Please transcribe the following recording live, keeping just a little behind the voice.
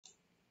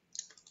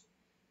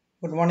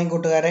Good morning,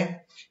 കൂട്ടുകാരെ.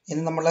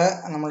 ഇന്ന് നമ്മുടെ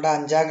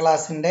 5ാം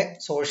ക്ലാസ്സിന്റെ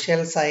സോഷ്യൽ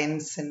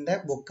സയൻസിന്റെ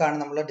ബുക്കാണ്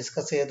നമ്മൾ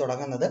ഡിസ്കസ് ചെയ്ത്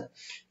തുടങ്ങുന്നത്.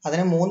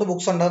 അതിന് 3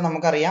 ബുക്സ് ഉണ്ടെന്ന്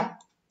നമുക്കറിയാം.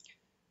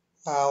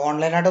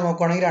 ഓൺലൈനായിട്ട്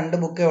നോക്കുകയാണെങ്കിൽ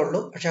 2 ബുക്കേ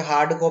ഉള്ളൂ. പക്ഷേ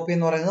ഹാർഡ് കോപ്പി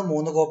എന്ന് പറയുന്നത്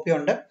 3 കോപ്പി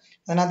ഉണ്ട്.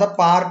 അതിനകത്ത്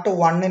പാർട്ട്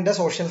 1ന്റെ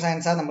സോഷ്യൽ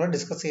സയൻസാണ് നമ്മൾ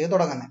ഡിസ്കസ് ചെയ്ത്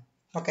തുടങ്ങുന്നത്.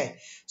 ഓക്കെ,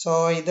 സോ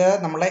ഇത്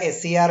നമ്മളെ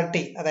SCERT,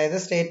 അതായത്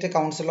സ്റ്റേറ്റ്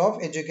കൗൺസിൽ ഓഫ്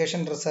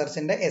എഡ്യൂക്കേഷൻ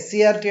റിസർച്ചിന്റെ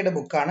SCERTയുടെ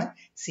ബുക്കാണ്.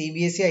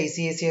 CBSE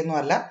ICSE ഒന്നും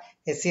അല്ല,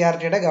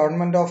 SCERTയുടെ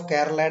ഗവൺമെന്റ് ഓഫ്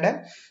കേരളയുടെ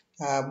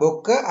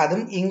ബുക്ക്.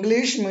 അതും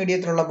ഇംഗ്ലീഷ്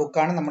മീഡിയത്തിലുള്ള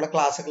ബുക്കാണ് നമ്മൾ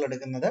ക്ലാസ്സുകൾ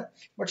എടുക്കുന്നത്.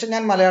 പക്ഷെ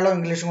ഞാൻ മലയാളവും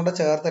ഇംഗ്ലീഷും കൂടെ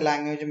ചേർത്ത്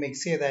ലാംഗ്വേജ്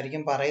മിക്സ്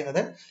ചെയ്തായിരിക്കും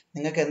പറയുന്നത്.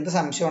 നിങ്ങൾക്ക് എന്ത്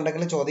സംശയം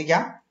ഉണ്ടെങ്കിലും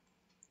ചോദിക്കാം.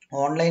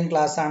 ഓൺലൈൻ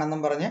ക്ലാസ്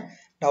ആണെന്നും പറഞ്ഞ്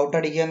ഡൗട്ട്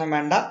അടിക്കുകയൊന്നും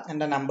വേണ്ട.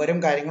 എൻ്റെ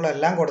നമ്പരും കാര്യങ്ങളും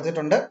എല്ലാം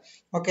കൊടുത്തിട്ടുണ്ട്.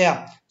 ഓക്കെയാ,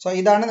 സോ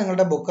ഇതാണ്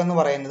നിങ്ങളുടെ ബുക്ക് എന്ന്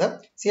പറയുന്നത്.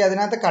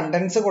 അതിനകത്ത്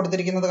കണ്ടൻസ്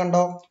കൊടുത്തിരിക്കുന്നത്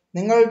കണ്ടോ?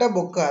 നിങ്ങളുടെ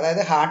ബുക്ക്,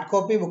 അതായത് ഹാർഡ്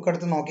കോപ്പി ബുക്ക്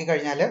എടുത്ത്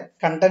നോക്കിക്കഴിഞ്ഞാൽ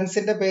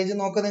കണ്ടൻസിന്റെ പേജ്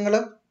നോക്ക്. നിങ്ങൾ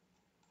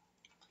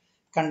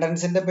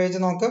കണ്ടൻസിന്റെ പേജ്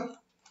നോക്ക്.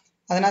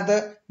 അതിനകത്ത്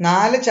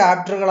 4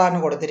 ചാപ്റ്ററുകളാണ്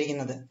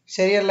കൊടുത്തിരിക്കുന്നത്.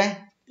 ശരിയല്ലേ?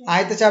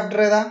 ആദ്യത്തെ ചാപ്റ്റർ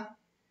ഏതാ?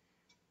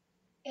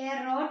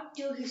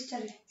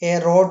 A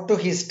road to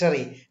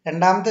history.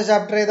 രണ്ടാമത്തെ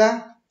ചാപ്റ്റർ ഏതാ?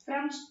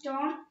 From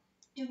stone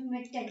to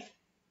metal.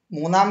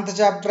 മൂന്നാമത്തെ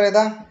ചാപ്റ്റർ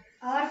ഏതാ?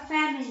 Our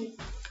family.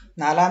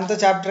 നാലാമത്തെ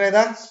ചാപ്റ്റർ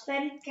ഏതാ?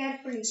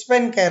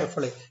 Spend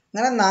carefully.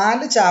 അങ്ങനെ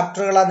 4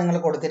 ചാപ്റ്ററുകളാണ് നിങ്ങൾ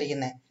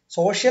കൊടുത്തിരിക്കുന്നത്.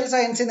 സോഷ്യൽ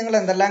സയൻസിൽ നിങ്ങൾ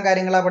എന്തെല്ലാം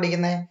കാര്യങ്ങളാണ്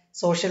പഠിക്കുന്നത്?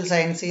 സോഷ്യൽ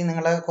സയൻസിൽ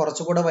നിങ്ങൾ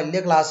കുറച്ചുകൂടെ വലിയ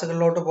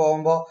ക്ലാസ്സുകളിലോട്ട്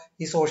പോകുമ്പോൾ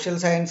ഈ സോഷ്യൽ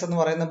സയൻസ് എന്ന്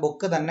പറയുന്ന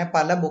ബുക്ക് തന്നെ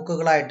പല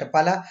ബുക്കുകളായിട്ട്,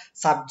 പല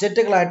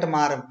സബ്ജക്റ്റുകളായിട്ട്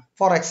മാറും.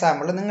 ഫോർ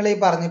എക്സാമ്പിൾ, നിങ്ങൾ ഈ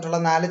പറഞ്ഞിട്ടുള്ള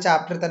 4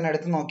 ചാപ്റ്റർ തന്നെ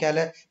എടുത്ത് നോക്കിയാൽ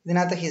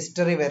ഇതിനകത്ത്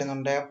ഹിസ്റ്ററി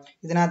വരുന്നുണ്ട്,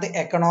 ഇതിനകത്ത്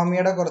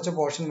എക്കണോമിയുടെ കുറച്ച്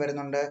പോർഷൻ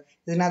വരുന്നുണ്ട്,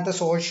 ഇതിനകത്ത്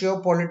സോഷ്യോ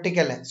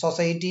പൊളിറ്റിക്കൽ,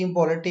 സൊസൈറ്റിയും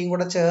പൊളിറ്റിയും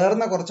കൂടെ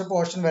ചേർന്ന കുറച്ച്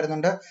പോർഷൻ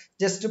വരുന്നുണ്ട്.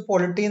 ജസ്റ്റ്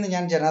പൊളിറ്റി എന്ന്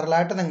ഞാൻ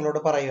ജനറലായിട്ട്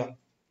നിങ്ങളോട് പറയുക.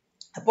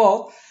 അപ്പോൾ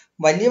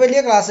വലിയ വലിയ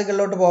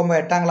ക്ലാസ്സുകളിലോട്ട് പോകുമ്പോൾ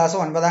 8ാം ക്ലാസ്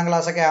 9ാം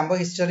ക്ലാസ് ഒക്കെ ആകുമ്പോൾ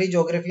ഹിസ്റ്ററി,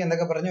 ജോഗ്രഫി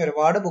എന്നൊക്കെ പറഞ്ഞ്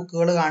ഒരുപാട്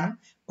ബുക്കുകൾ കാണും.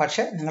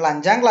 പക്ഷെ നിങ്ങൾ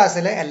 5ാം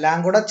ക്ലാസ്സിൽ എല്ലാം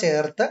കൂടെ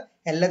ചേർത്ത്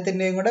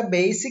എല്ലാത്തിൻ്റെയും കൂടെ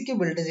ബേസിക്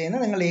ബിൽഡ്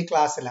ചെയ്യുന്നത് നിങ്ങൾ ഈ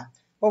ക്ലാസ്സിലാണ്.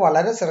 അപ്പോൾ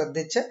വളരെ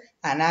ശ്രദ്ധിച്ച്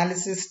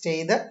അനാലിസിസ്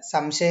ചെയ്ത്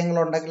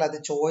സംശയങ്ങളുണ്ടെങ്കിൽ അത്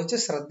ചോദിച്ച്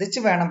ശ്രദ്ധിച്ച്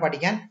വേണം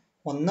പഠിക്കാൻ.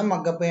 ഒന്നും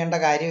മഗ്ഗപ്പ് ചെയ്യേണ്ട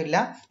കാര്യമില്ല.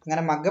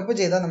 അങ്ങനെ മഗ്ഗപ്പ്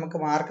ചെയ്താൽ നമുക്ക്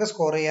മാർക്ക്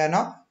സ്കോർ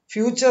ചെയ്യാനോ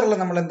ഫ്യൂച്ചറിൽ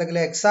നമ്മൾ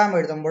എന്തെങ്കിലും എക്സാം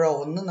എഴുതുമ്പോഴോ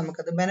ഒന്നും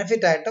നമുക്കത്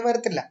ബെനിഫിറ്റ് ആയിട്ട്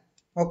വരത്തില്ല.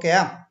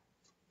 ഓക്കെയാ?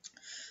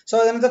 സോ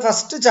അതിനകത്ത്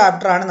ഫസ്റ്റ്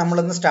ചാപ്റ്റർ ആണ്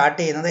നമ്മളിന്ന് സ്റ്റാർട്ട്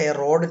ചെയ്യുന്നത്. A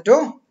road to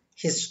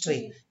history.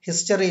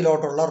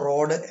 ഹിസ്റ്ററിയിലോട്ടുള്ള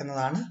road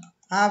എന്നതാണ്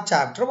ആ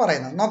ചാപ്റ്റർ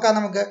പറയുന്നത്. നോക്കാം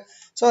നമുക്ക്.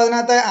 സോ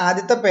അതിനകത്ത്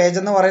ആദ്യത്തെ പേജ്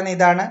എന്ന് പറയുന്നത്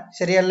ഇതാണ്.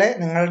 ശരിയല്ലേ?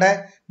 നിങ്ങളുടെ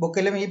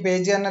ബുക്കിലും ഈ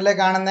പേജ് തന്നെയല്ലേ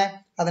കാണുന്നത്?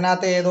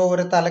 അതിനകത്ത് ഏതോ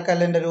ഒരു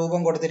തലക്കല്ലിന്റെ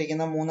രൂപം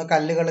കൊടുത്തിരിക്കുന്നു, 3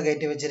 കല്ലുകൾ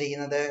കയറ്റി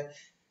വെച്ചിരിക്കുന്നത്,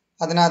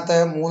 അതിനകത്ത്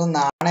 3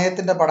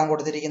 നാണയത്തിന്റെ പടം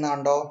കൊടുത്തിരിക്കുന്നത്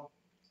കണ്ടോ?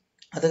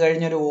 അത്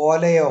കഴിഞ്ഞൊരു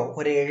ഓലയോ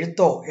ഒരു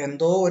എഴുത്തോ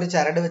എന്തോ ഒരു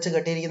ചരട് വെച്ച്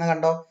കെട്ടിയിരിക്കുന്ന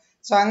കണ്ടോ?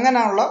 സോ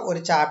അങ്ങനെയുള്ള ഒരു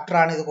ചാപ്റ്റർ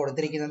ആണ് ഇത്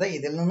കൊടുത്തിരിക്കുന്നത്.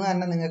 ഇതിൽ നിന്ന്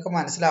തന്നെ നിങ്ങൾക്ക്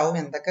മനസ്സിലാവും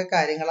എന്തൊക്കെ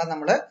കാര്യങ്ങളാണ്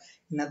നമ്മൾ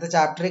ഇന്നത്തെ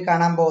ചാപ്റ്ററിൽ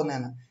കാണാൻ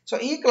പോകുന്നതെന്ന്. സോ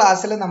ഈ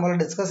ക്ലാസ്സിൽ നമ്മൾ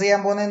ഡിസ്കസ്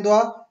ചെയ്യാൻ പോകുന്നത്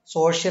എന്തുവാ?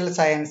 സോഷ്യൽ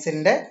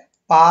സയൻസിന്റെ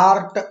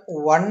പാർട്ട്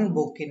 1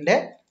 ബുക്കിന്റെ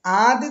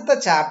ആദ്യത്തെ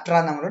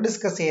ചാപ്റ്ററാണ് നമ്മൾ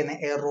ഡിസ്കസ്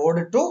ചെയ്യുന്നത്, എ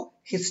റോഡ് ടു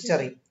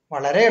ഹിസ്റ്ററി.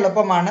 വളരെ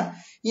എളുപ്പമാണ്.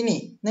 ഇനി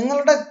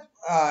നിങ്ങളുടെ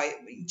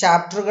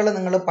ചാപ്റ്ററുകൾ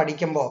നിങ്ങൾ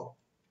പഠിക്കുമ്പോൾ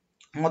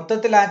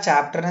മൊത്തത്തിൽ ആ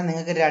ചാപ്റ്ററിനെ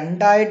നിങ്ങൾക്ക്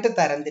 2ആയിട്ട്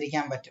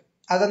തരംതിരിക്കാൻ പറ്റും.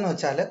 അതെന്ന്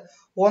വെച്ചാൽ,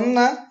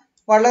 ഒന്ന്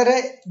വളരെ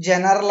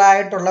ജനറൽ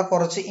ആയിട്ടുള്ള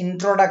കുറച്ച്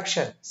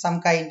introduction, some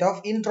kind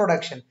of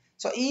introduction.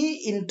 So ഈ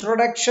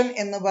ഇൻട്രൊഡക്ഷൻ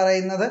എന്ന്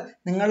പറയുന്നത്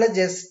നിങ്ങൾ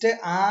ജസ്റ്റ്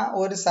ആ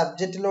ഒരു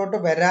സബ്ജക്റ്റിലോട്ട്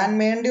വരാൻ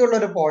വേണ്ടിയുള്ള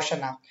ഒരു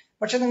പോർഷനാണ്.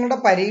 പക്ഷെ നിങ്ങളുടെ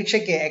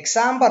പരീക്ഷയ്ക്ക്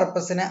എക്സാം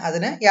പർപ്പസിന്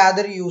അതിന്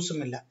യാതൊരു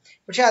യൂസും ഇല്ല.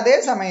 പക്ഷെ അതേ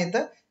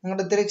സമയത്ത്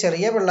നിങ്ങളുടെ ഇത്തിരി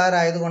ചെറിയ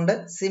പിള്ളേരായതുകൊണ്ട്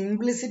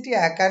സിംപ്ലിസിറ്റി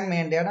ആക്കാൻ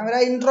വേണ്ടിയാണ് അവർ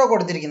ആ ഇൻട്രോ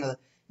കൊടുത്തിരിക്കുന്നത്.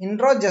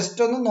 ഇൻട്രോ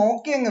ജസ്റ്റ് ഒന്ന്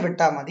നോക്കി അങ്ങ്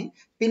വിട്ടാൽ മതി.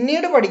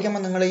 പിന്നീട്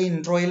പഠിക്കുമ്പോൾ നിങ്ങൾ ഈ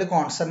ഇൻട്രോയിൽ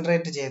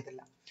കോൺസെൻട്രേറ്റ് ചെയ്യത്തില്ല.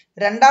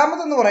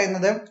 രണ്ടാമതെന്ന്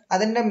പറയുന്നത്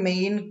അതിൻ്റെ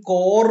മെയിൻ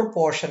കോർ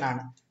പോർഷൻ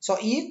ആണ്. സോ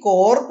ഈ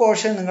കോർ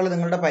പോർഷൻ നിങ്ങൾ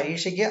നിങ്ങളുടെ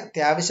പരീക്ഷയ്ക്ക്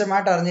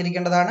അത്യാവശ്യമായിട്ട്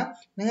അറിഞ്ഞിരിക്കേണ്ടതാണ്.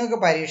 നിങ്ങൾക്ക്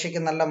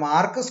പരീക്ഷയ്ക്ക് നല്ല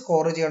മാർക്ക്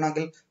സ്കോർ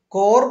ചെയ്യണമെങ്കിൽ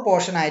കോർ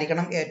പോർഷൻ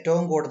ആയിരിക്കണം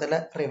ഏറ്റവും കൂടുതൽ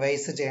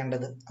റിവൈസ്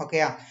ചെയ്യേണ്ടത്.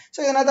 ഓക്കെയാ? സോ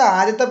ഇതിനകത്ത്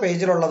ആദ്യത്തെ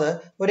പേജിലുള്ളത്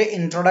ഒരു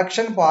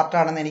ഇൻട്രൊഡക്ഷൻ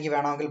പാർട്ടാണെന്ന് എനിക്ക്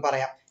വേണമെങ്കിൽ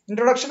പറയാം.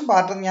 ഇൻട്രൊഡക്ഷൻ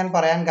പാർട്ട് എന്ന് ഞാൻ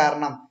പറയാൻ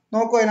കാരണം,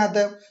 നോക്കൂ,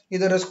 അതിനകത്ത്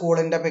ഇതൊരു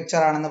സ്കൂളിന്റെ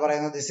പിക്ചർ ആണെന്ന്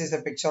പറയുന്നത്. This is A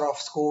picture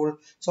of school.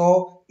 So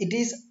it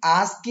is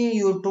asking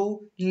you to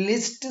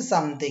list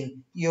something,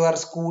 your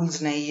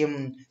schools name,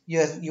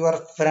 your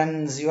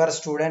friends, your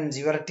students,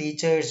 your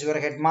teachers, your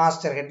head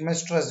master, head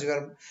mistress,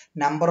 your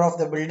number of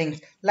the building,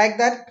 like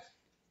that.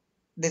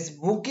 This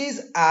book is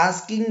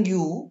asking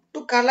you to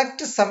collect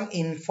some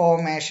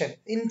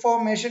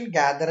information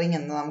gathering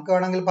എന്ന് നമുക്ക്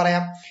വേണമെങ്കിൽ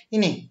പറയാം.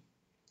 ഇനി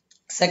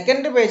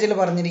second പേജിൽ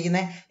പറഞ്ഞിരിക്കുന്ന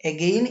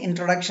again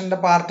ഇൻട്രൊഡക്ഷന്റെ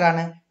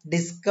പാർട്ടാണ്.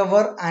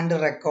 discover and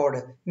record.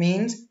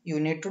 Means you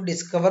need to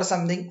discover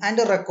something and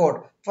record.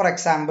 For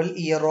example,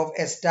 year of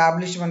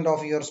establishment of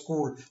your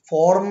school,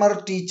 former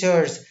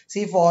teachers.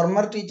 See,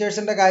 former teachers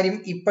ന്റെ കാര്യം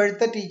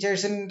ഇപ്പോഴത്തെ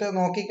ടീച്ചേഴ്സിന്റെ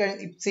നോക്കി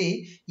see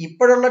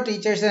ഇപ്പോഴുള്ള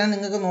ടീച്ചേഴ്സിനെ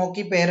നിങ്ങൾക്ക്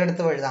നോക്കി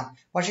പേരെടുത്ത് എഴുതാം.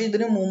 പക്ഷെ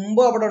ഇതിനു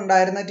മുമ്പ് അവിടെ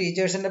ഉണ്ടായിരുന്ന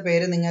ടീച്ചേഴ്സിന്റെ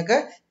പേര് നിങ്ങൾക്ക്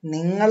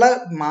നിങ്ങൾ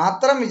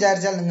മാത്രം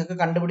വിചാരിച്ചാൽ നിങ്ങൾക്ക്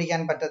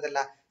കണ്ടുപിടിക്കാൻ പറ്റത്തില്ല.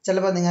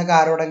 ചിലപ്പോൾ നിങ്ങൾക്ക്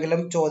ആരോടെങ്കിലും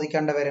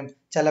ചോദിക്കേണ്ടി വരും.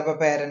 ചിലപ്പോൾ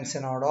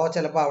പേരൻസിനോടോ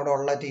ചിലപ്പോൾ അവിടെ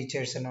ഉള്ള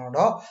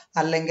ടീച്ചേഴ്സിനോടോ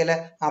അല്ലെങ്കിൽ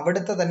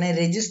അവിടുത്തെ തന്നെ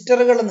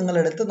രജിസ്റ്ററുകൾ നിങ്ങൾ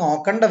എടുത്ത്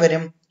നോക്കേണ്ടി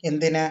വരും.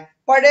 എന്തിന്?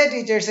 പഴയ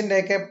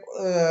ടീച്ചേഴ്സിൻ്റെയൊക്കെ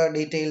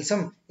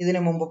ഡീറ്റെയിൽസും ഇതിനു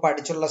മുമ്പ്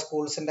പഠിച്ചുള്ള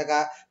സ്കൂൾസിൻ്റെ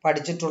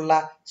പഠിച്ചിട്ടുള്ള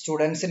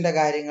സ്റ്റുഡൻസിൻ്റെ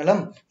കാര്യങ്ങളും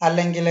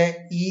അല്ലെങ്കിൽ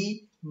ഈ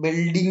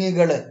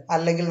ബിൽഡിങ്ങുകൾ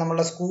അല്ലെങ്കിൽ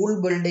നമ്മുടെ സ്കൂൾ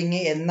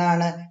ബിൽഡിംഗ്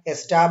എന്നാണ്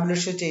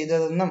എസ്റ്റാബ്ലിഷ്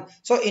ചെയ്തതെന്നും.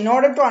 So in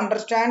order to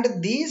understand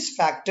these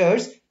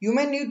factors you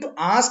may need to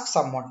ask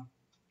someone,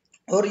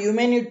 or you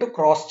may need to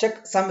cross check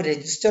some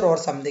register or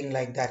something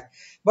like that.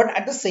 But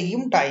at the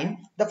same time,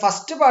 the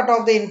first part of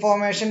the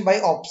information by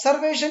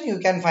observation you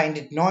can find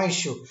it, no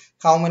issue.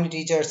 How many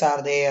teachers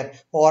are there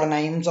or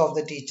names of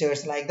the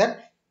teachers, like that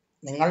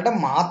നിങ്ങളുടെ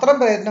മാത്രം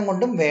പ്രയത്നം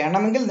കൊണ്ടും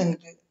വേണമെങ്കിൽ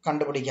നിങ്ങൾക്ക്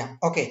കണ്ടുപിടിക്കാം.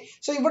 Okay,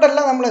 so ഇവിടെ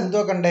എല്ലാം നമ്മൾ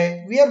എന്തോ കണ്ടേ,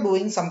 V are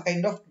doing some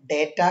kind of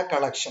data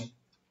collection.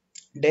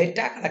 Data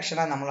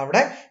കളക്ഷനാണ് നമ്മൾ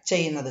അവിടെ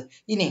ചെയ്യുന്നത്.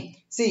 ഇനി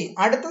സി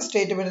അടുത്ത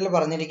സ്റ്റേറ്റ്മെന്റിൽ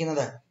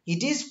പറഞ്ഞിരിക്കുന്നത്,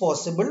 it is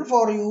possible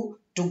for you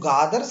to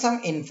gather some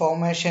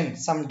information,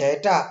 some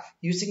data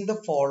using the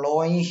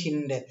following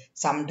hint.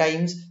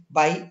 Sometimes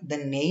by the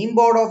name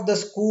board of the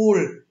school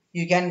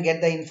you can get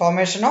the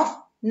information of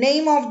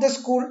name of the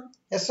school.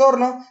 Yes or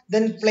no?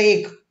 Then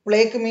plaque.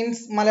 Plaque means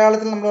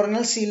മലയാളത്തിൽ നമ്മൾ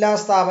പറഞ്ഞാൽ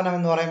ശിലാസ്ഥാപനം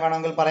എന്ന്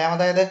വേണമെങ്കിൽ പറയാം.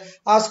 അതായത്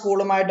ആ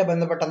സ്കൂളുമായിട്ട്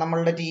ബന്ധപ്പെട്ട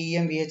നമ്മളുടെ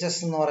TEM VHS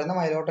എന്ന് പറയുന്ന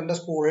മൈലോട്ടന്റെ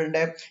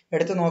സ്കൂളിന്റെ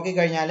എടുത്ത്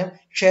നോക്കിക്കഴിഞ്ഞാലും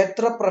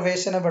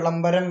ക്ഷേത്രപ്രവേശന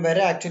വിളംബരം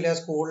വരെ ആക്ച്വലി ആ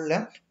സ്കൂളിൽ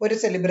ഒരു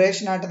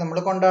സെലിബ്രേഷൻ ആയിട്ട് നമ്മൾ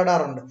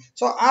കൊണ്ടാടാറുണ്ട്.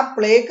 സോ ആ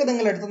പ്ലേക്ക്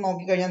നിങ്ങൾ എടുത്ത്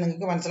നോക്കിക്കഴിഞ്ഞാൽ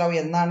നിങ്ങൾക്ക് മനസ്സിലാവും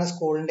എന്നാണ്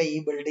സ്കൂളിന്റെ ഈ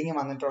ബിൽഡിംഗ്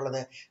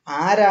വന്നിട്ടുള്ളത്,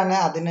 ആരാണ്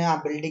അതിന് ആ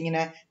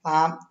ബിൽഡിങ്ങിന് ആ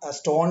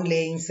സ്റ്റോൺ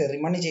ലേയിങ്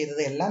സെറിമണി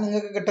ചെയ്തത്, എല്ലാം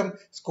നിങ്ങൾക്ക് കിട്ടും.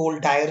 School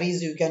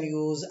diaries you can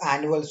use,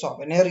 annual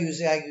souvenir you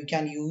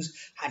can use,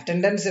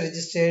 attendance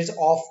registers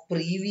of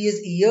previous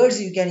years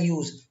you can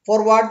use. For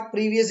what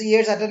previous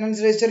years attendance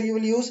register you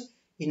will use?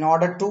 In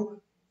order to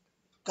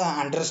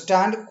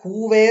understand who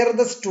were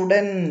the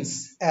students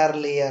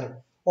earlier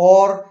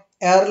or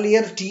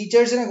earlier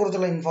teachers നെ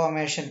കുറിച്ചുള്ള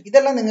information.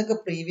 ഇതെല്ലാം നിങ്ങൾക്ക്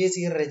previous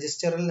year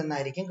രജിസ്റ്ററിൽ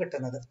നിന്നായിരിക്കും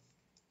കിട്ടുന്നത്,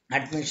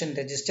 admission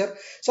register.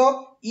 So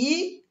ഈ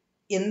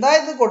എന്താ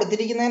ഇത്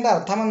കൊടുത്തിരിക്കുന്നതിന്റെ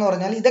അർത്ഥം എന്ന്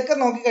പറഞ്ഞാൽ ഇതൊക്കെ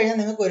നോക്കിക്കഴിഞ്ഞാൽ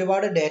നിങ്ങൾക്ക്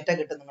ഒരുപാട് ഡേറ്റ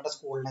കിട്ടും നിങ്ങളുടെ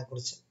സ്കൂളിനെ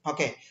കുറിച്ച്.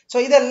 ഓക്കെ, സോ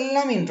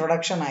ഇതെല്ലാം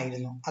ഇൻട്രൊഡക്ഷൻ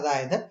ആയിരുന്നു.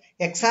 അതായത്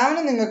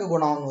എക്സാമിന് നിങ്ങൾക്ക്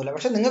ഗുണമൊന്നുമില്ല,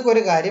 പക്ഷെ നിങ്ങൾക്ക്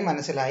ഒരു കാര്യം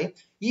മനസ്സിലായി.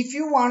 If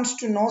you wants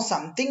to know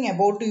something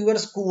about your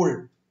school,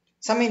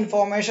 some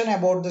information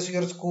about this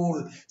your school,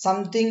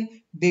 something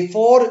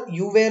before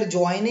you were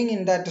joining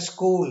in that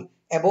school,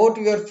 about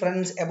your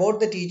friends, about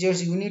the teachers,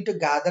 you need to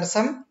gather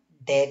some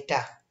data.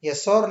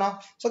 Yes or no?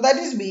 So that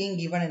is being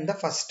given in the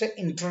first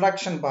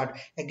introduction part.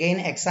 Again,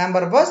 exam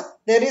purpose,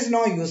 there is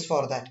no use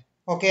for that.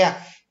 Okay,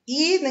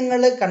 ഈ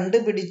നിങ്ങൾ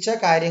കണ്ടുപിടിച്ച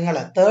കാര്യങ്ങൾ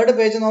third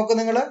page നോക്ക്,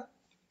 നിങ്ങൾ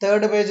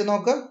third page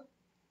നോക്ക്.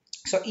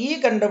 So ഈ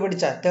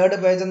കണ്ടുപിടിച്ച third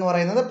page എന്ന്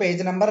പറയുന്നത്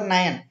പേജ് നമ്പർ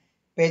 9,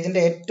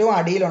 പേജിന്റെ ഏറ്റവും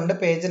അടിയിലുണ്ട്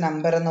പേജ്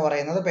നമ്പർ എന്ന്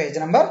പറയുന്നത് പേജ്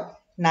നമ്പർ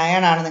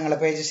 9 ആണ് നിങ്ങളുടെ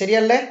പേജ്.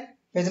 ശരിയല്ലേ?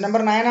 പേജ്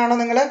നമ്പർ 9 ആണോ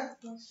നിങ്ങൾ?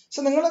 സോ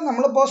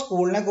നമ്മളിപ്പോൾ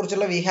സ്കൂളിനെ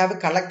കുറിച്ചുള്ള we have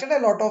collected a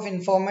lot of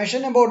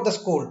information about the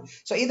school.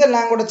 So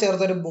ഇതെല്ലാം കൂടെ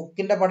ചേർത്ത് ഒരു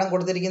ബുക്കിന്റെ പടം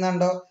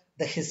കൊടുത്തിരിക്കുന്നുണ്ടോ,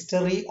 the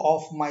history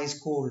of my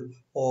school,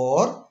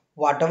 or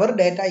whatever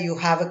data you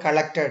have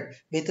collected.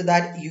 With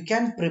that you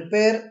can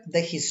prepare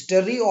the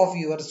history of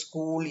your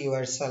school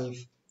yourself.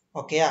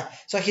 Okay,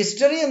 so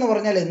history എന്ന്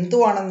പറഞ്ഞാൽ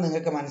എന്തുവാണെന്ന്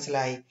നിങ്ങൾക്ക്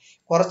മനസ്സിലായി.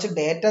 കുറച്ച്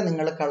ഡേറ്റ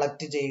നിങ്ങൾ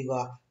കളക്ട് ചെയ്യുക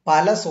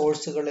പല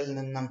സോഴ്സുകളിൽ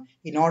നിന്നും,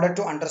 in order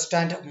to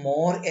understand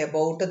more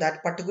about that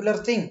particular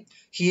thing.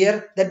 Here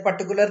that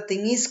particular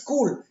thing is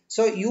school,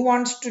 so you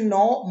want to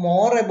know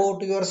more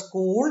about your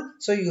school,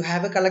 so you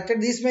have collected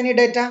this many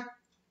data.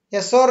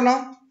 Yes or no?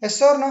 Yes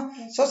or no?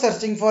 Yes. So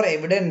searching for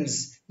evidence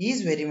is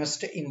very much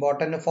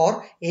important for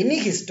any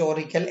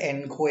historical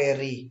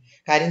enquiry.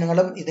 കാര്യം നിങ്ങൾ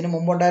ഇതിനു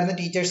മുമ്പുണ്ടായിരുന്ന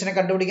ടീച്ചേഴ്സിനെ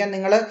കണ്ടുപിടിക്കാൻ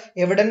നിങ്ങൾ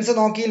evidence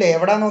നോക്കിയില്ലേ?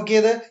 എവിടാ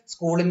നോക്കിയത്?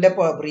 സ്കൂളിന്റെ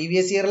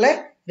previous ഇയറിലെ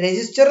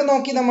register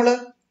നോക്കി നമ്മൾ.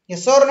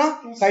 Yes or no?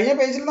 കഴിഞ്ഞ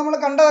പേജിൽ നമ്മൾ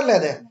കണ്ടതല്ലേ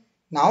അത്.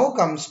 Now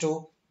comes to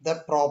the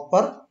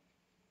proper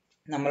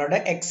നമ്മളുടെ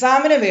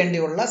എക്സാമിന്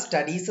വേണ്ടിയുള്ള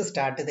സ്റ്റഡീസ്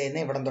സ്റ്റാർട്ട്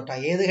ചെയ്യുന്ന ഇവിടം തൊട്ടാ.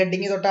 ഏത്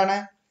ഹെഡിങ് തൊട്ടാണ്?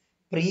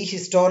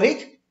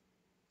 Pre-Historic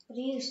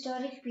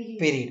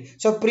Period.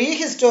 So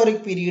Pre-Historic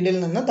Periodൽ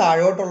നിന്ന്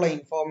താഴോട്ടുള്ള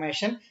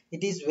information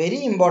it is very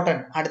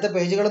important. അടുത്ത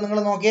പേജുകൾ നിങ്ങൾ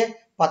നോക്കിയേ.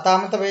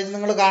 10ാമത്തെ പേജ്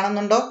നിങ്ങൾ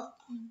കാണുന്നുണ്ടോ?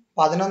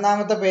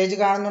 11ാമത്തെ പേജ്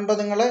കാണുന്നുണ്ടോ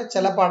നിങ്ങൾ?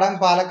 ചില പടം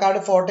പാലക്കാട്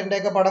ഫോർട്ടിന്റെ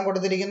ഒക്കെ പടം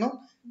കൊടുത്തിരിക്കുന്നു.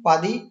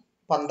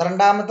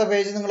 12ാമത്തെ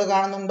പേജ് നിങ്ങൾ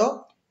കാണുന്നുണ്ടോ?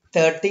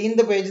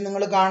 13th പേജ്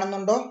നിങ്ങൾ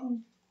കാണുന്നുണ്ടോ?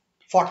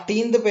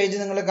 14th പേജ്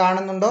നിങ്ങൾ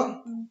കാണുന്നുണ്ടോ?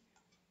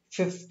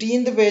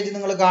 15th പേജ്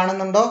നിങ്ങൾ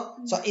കാണുന്നുണ്ടോ?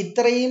 സോ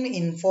ഇത്രയും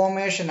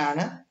ഇൻഫോർമേഷൻ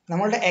ആണ്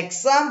നമ്മളുടെ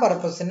എക്സാം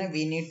പർപ്പസിന്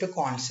we need to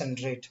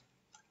concentrate.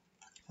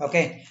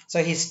 Okay, so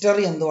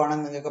history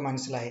എന്തുവാണെന്ന് നിങ്ങൾക്ക്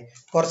മനസ്സിലായി.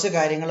 കുറച്ച്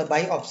കാര്യങ്ങൾ by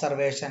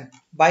observation,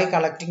 by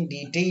collecting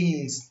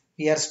details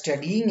we are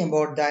studying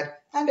about that,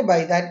 and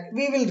by that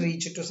we will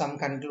reach to some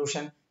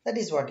conclusion. That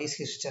is what is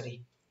history.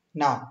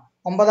 Now,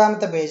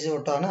 9th page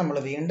തൊട്ടാണ് നമ്മൾ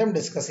വീണ്ടും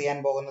discuss ചെയ്യാൻ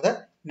പോകുന്നത്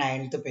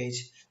 9th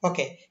page.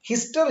 Okay,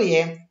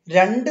 ഹിസ്റ്ററിയെ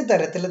 2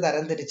 തരത്തിൽ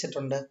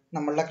തരംതിരിച്ചിട്ടുണ്ട്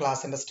നമ്മളുടെ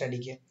ക്ലാസ്സിന്റെ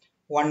സ്റ്റഡിക്ക്.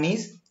 One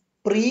is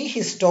pre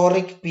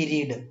historic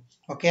period.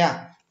 Okay,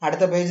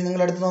 അടുത്ത page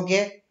നിങ്ങൾ എടുത്ത്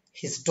നോക്കിയേ,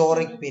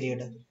 ഹിസ്റ്റോറിക്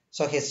പീരീഡ്.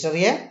 സോ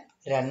ഹിസ്റ്ററിയെ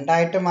 2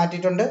 ആയിട്ട്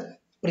മാറ്റിയിട്ടുണ്ട്.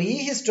 പ്രീ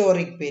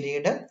ഹിസ്റ്റോറിക്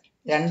പീരീഡ്,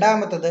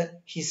 രണ്ടാമത്തത്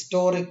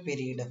ഹിസ്റ്റോറിക്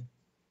പീരീഡ്.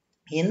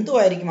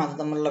 എന്തുമായിരിക്കും അത്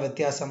തമ്മിലുള്ള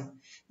വ്യത്യാസം?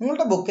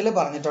 നിങ്ങളുടെ ബുക്കിൽ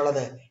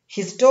പറഞ്ഞിട്ടുള്ളത്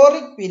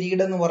ഹിസ്റ്റോറിക്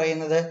പീരീഡ് എന്ന്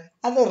പറയുന്നത്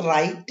അത്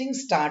റൈറ്റിംഗ്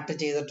സ്റ്റാർട്ട്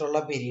ചെയ്തിട്ടുള്ള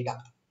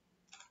പീരീഡാണ്.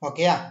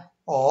 ഓക്കെയാ,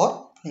 ഓർ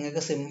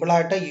നിങ്ങൾക്ക് സിമ്പിൾ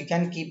ആയിട്ട് you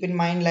can keep in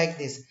mind like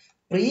this.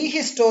 Pre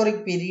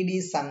historic period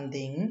is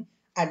something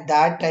at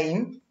that time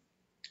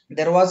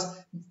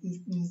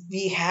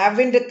we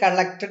haven't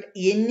collected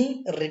any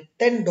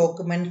written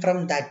document from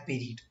that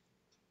period.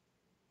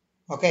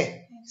 Okay,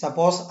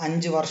 suppose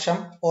 5 വർഷം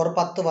or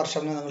 10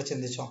 വർഷം എന്ന് നിങ്ങൾ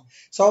ചിന്തിച്ചോ.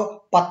 So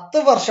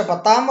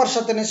 10ാം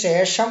വർഷത്തിന്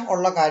ശേഷം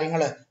ഉള്ള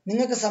കാര്യങ്ങൾ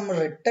നിങ്ങൾക്ക് സം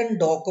റിട്ടൺ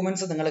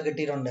ഡോക്യുമെന്റ്സ് നിങ്ങൾ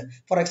കിട്ടിയിട്ടുണ്ട്.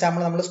 ഫോർ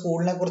എക്സാമ്പിൾ, നമ്മൾ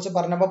സ്കൂളിനെ കുറിച്ച്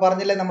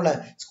പറഞ്ഞില്ലേ, നമ്മൾ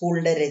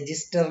സ്കൂളിന്റെ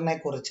രജിസ്റ്ററിനെ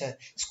കുറിച്ച്,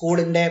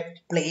 സ്കൂളിന്റെ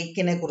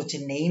പ്ലേക്കിനെ കുറിച്ച്,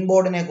 നെയിം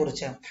ബോർഡിനെ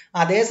കുറിച്ച്.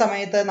 അതേ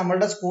സമയത്ത്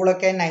നമ്മളുടെ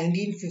സ്കൂളൊക്കെ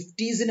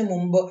 1950s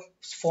മുമ്പ്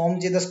ഫോം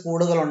ചെയ്ത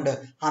സ്കൂളുകളുണ്ട്.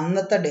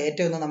 അന്നത്തെ ഡേറ്റ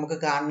ഒന്നും നമുക്ക്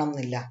കാണണം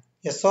എന്നില്ല.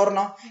 Yes or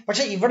no?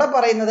 പക്ഷെ ഇവിടെ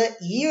പറയുന്നത്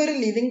ഈ ഒരു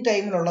ലിവിങ്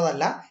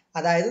ടൈമിലുള്ളതല്ല.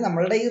 അതായത്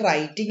നമ്മളുടെ ഈ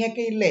റൈറ്റിംഗ്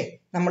ഒക്കെ ഇല്ലേ,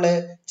 നമ്മൾ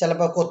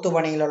ചിലപ്പോൾ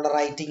കൊത്തുപണിയിലുള്ള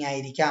റൈറ്റിംഗ്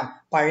ആയിരിക്കാം,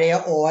 പഴയ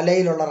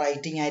ഓലയിലുള്ള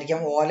റൈറ്റിംഗ്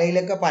ആയിരിക്കാം.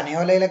 ഓലയിലൊക്കെ,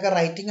 പനയോലയിലൊക്കെ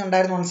റൈറ്റിംഗ്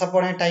ഉണ്ടായിരുന്നു once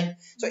upon A time.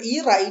 So ഈ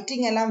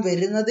റൈറ്റിംഗ് എല്ലാം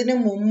വരുന്നതിന്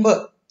മുമ്പ്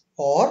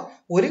ഓർ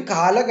ഒരു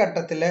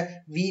കാലഘട്ടത്തിൽ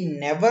we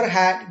never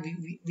had,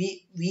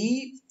 we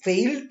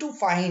failed to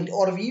find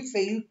or we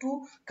failed to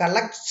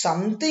collect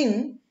something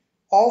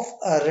of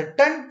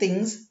written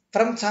things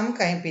from some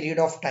kind period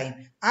of time.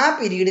 ആ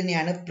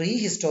പീരീഡിനെയാണ് pre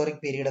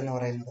historic period എന്ന്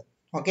പറയുന്നത്.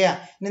 Okay,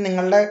 ഇനി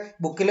നിങ്ങളുടെ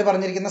ബുക്കിൽ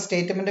പറഞ്ഞിരിക്കുന്ന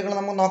സ്റ്റേറ്റ്മെന്റുകൾ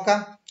നമുക്ക് നോക്കാം.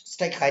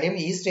 കാര്യം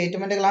ഈ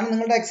സ്റ്റേറ്റ്മെന്റുകളാണ്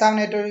നിങ്ങളുടെ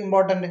എക്സാമിന് ഏറ്റവും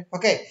important.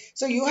 Okay,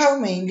 so you have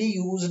mainly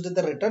used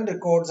the written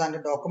records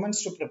and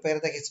documents to prepare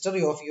the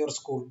history of your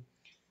school.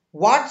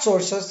 What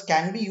sources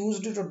can be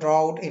used to draw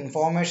out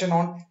information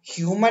on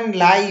human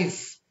life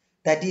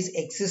that is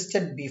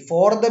existed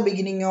before the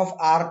beginning of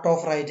art of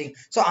writing?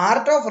 So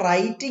art of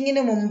writing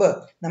ന് മുമ്പ്,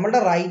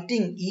 നമ്മളുടെ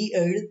writing, ഈ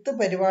എഴുത്ത്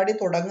പരിപാടി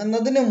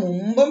തുടങ്ങുന്നതിന്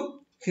മുമ്പും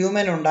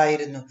human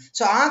ഉണ്ടായിരുന്നു.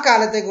 So ആ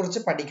കാലത്തെ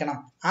കുറിച്ച് പഠിക്കണം.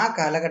 ആ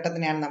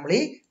കാലഘട്ടത്തിനെയാണ് നമ്മൾ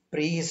ഈ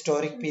പ്രീ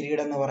ഹിസ്റ്റോറിക്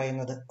പീരീഡ് എന്ന്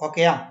പറയുന്നത്.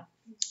 ഓക്കെയാ,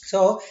 സോ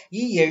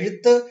ഈ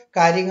എഴുത്ത്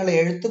കാര്യങ്ങൾ,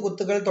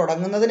 എഴുത്തുകുത്തുകൾ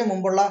തുടങ്ങുന്നതിന്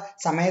മുമ്പുള്ള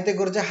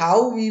സമയത്തെക്കുറിച്ച് how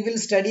we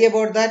will study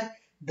about that?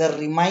 The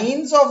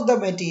remains of the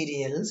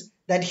materials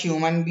that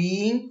human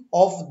being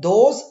of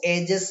those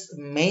ages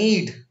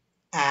made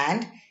and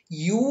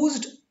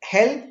used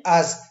help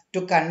us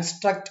to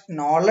construct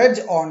knowledge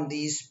on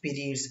these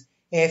periods.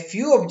 A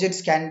few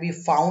objects can be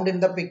found in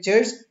the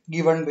pictures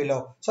given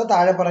below. So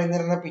താഴെ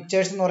പറയുന്ന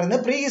pictures എന്ന്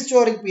പറയുന്നത് pre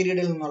historic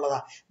പീരീഡിൽ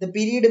നിന്നുള്ളതാണ്. The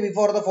period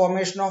before the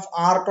formation of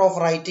art of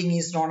writing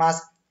is known as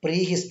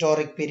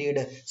pre-historic period.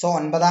 So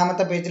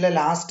 9th പേജിലെ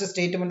last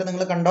statement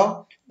നിങ്ങൾ കണ്ടോ?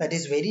 That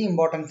is very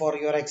important for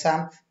your exam.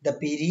 The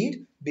period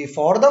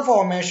before the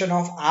formation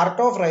of art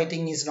of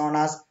writing is known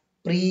as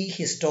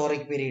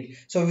prehistoric period.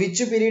 So which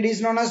period is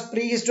known as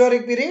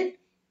prehistoric period?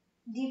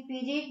 The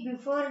period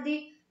before the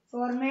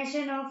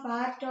formation of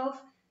art of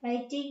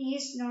writing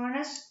is known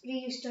as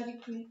prehistoric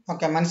period.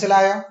 Okay,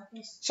 മനസ്സിലായോ?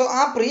 Yes. So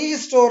ആ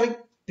prehistoric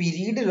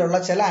പീരീഡിലുള്ള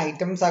ചില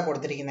items ആ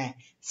കൊടുത്തിരിക്കുന്നത്.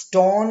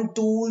 Stone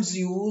tools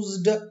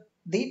used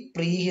the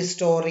pre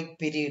historic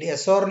period.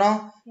 Yes or no?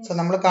 So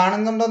നമ്മൾ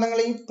കാണുന്നുണ്ടോ, നിങ്ങൾ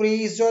ഈ pre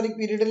historic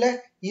പീരീഡിലെ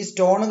ഈ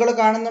സ്റ്റോണുകൾ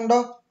കാണുന്നുണ്ടോ?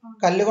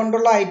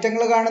 കല്ലുകൊണ്ടുള്ള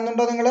ഐറ്റങ്ങൾ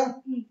കാണുന്നുണ്ടോ നിങ്ങൾ?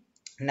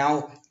 നൗ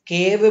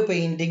കേവ്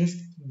പെയിന്റിങ്സ്,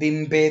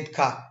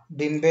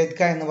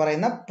 ബിംബേദ്ക എന്ന്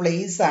പറയുന്ന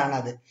പ്ലേസ്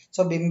ആണത്.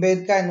 സോ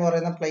ബിംബേദ്ക എന്ന്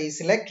പറയുന്ന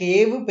പ്ലേസിലെ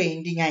കേവ്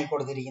പെയിന്റിംഗ് ആയി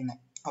കൊടുത്തിരിക്കുന്നത്.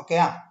 Okay,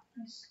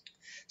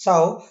 so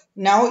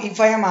now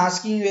if I am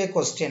asking you A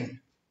question,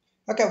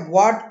 okay,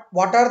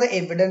 what are the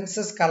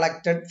evidences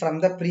collected from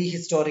the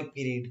prehistoric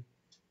period?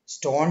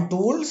 Stone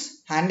tools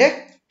and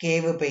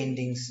cave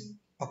paintings.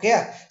 Okay,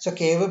 so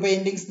cave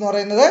paintings എന്ന്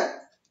പറയുന്നത്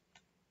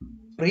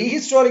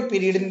prehistoric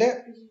period ന്റെ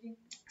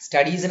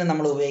സ്റ്റഡീസിന്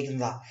നമ്മൾ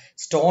ഉപയോഗിക്കുന്നതാണ്.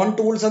 Stone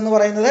tools എന്ന്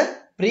പറയുന്നത്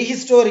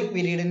prehistoric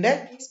period ന്റെ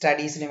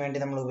സ്റ്റഡീസിന് വേണ്ടി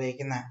നമ്മൾ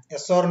ഉപയോഗിക്കുന്നത്.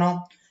 Yes or no?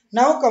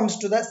 Now comes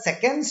to the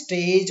second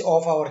stage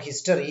of our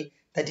history,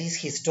 that is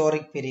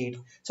historic period.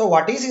 So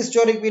what is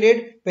historic period?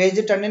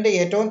 Page 10 ന്റെ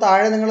ഏറ്റവും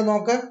താഴെ നിങ്ങൾ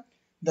നോക്ക്.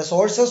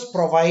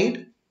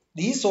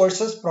 These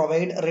sources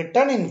provide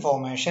written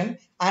information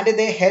and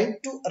they help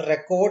to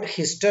record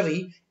history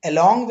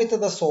along with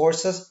the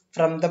sources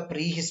from the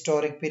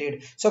prehistoric period.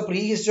 So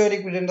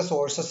prehistoric period ന്റെ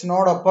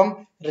സോഴ്സസിനോടൊപ്പം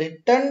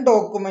written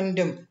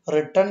documentum,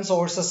 written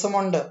sourcesഉം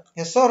ഉണ്ട്.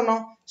 Yes or no?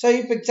 So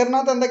ഈ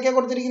പിക്ചറിനകത്ത് എന്തൊക്കെയാ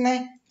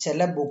കൊടുത്തിരിക്കുന്നത്? ചില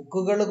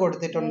ബുക്കുകൾ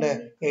കൊടുത്തിട്ടുണ്ട്,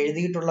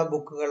 എഴുതിയിട്ടുള്ള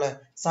ബുക്കുകൾ.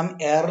 Some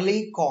early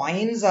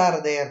coins are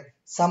there.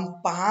 Some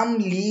palm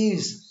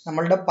leaves.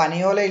 നമ്മളുടെ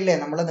പനയോല ഇല്ലേ,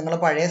 നിങ്ങൾ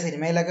പഴയ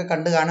സിനിമയിലൊക്കെ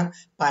കണ്ടു കാണും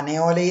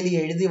പനയോലയിൽ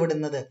എഴുതി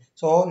വിടുന്നത്.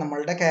 സോ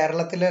നമ്മളുടെ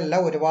കേരളത്തിലല്ല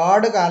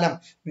ഒരുപാട് കാലം,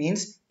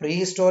 means pre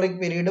historic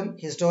പീരീഡും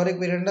historic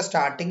പീരീഡിന്റെ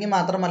starting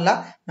മാത്രമല്ല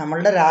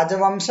നമ്മളുടെ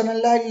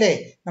രാജവംശമെല്ലാം ഇല്ലേ,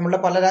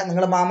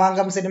 നിങ്ങൾ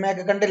മാമാങ്കം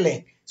സിനിമയൊക്കെ കണ്ടില്ലേ.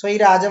 സോ ഈ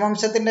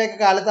രാജവംശത്തിന്റെ ഒക്കെ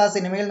കാലത്ത് ആ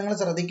സിനിമയിൽ നിങ്ങൾ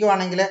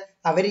ശ്രദ്ധിക്കുവാണെങ്കിൽ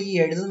അവർ ഈ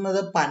എഴുതുന്നത്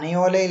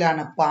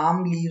പനയോലയിലാണ്, പാം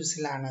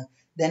ലീവ്സിലാണ്.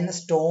 Then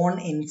stone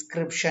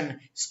inscription,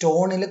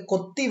 സ്റ്റോണിൽ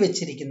കൊത്തി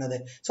വെച്ചിരിക്കുന്നത്.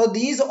 So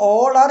these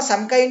all are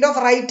some kind of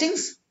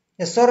writings.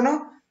 Yes or no?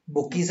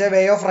 Book is a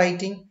way of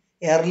writing.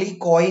 Early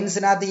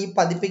coinsനകത്ത് ഈ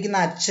പതിപ്പിക്കുന്ന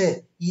അച്ച്,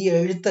 ഈ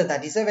എഴുത്ത്,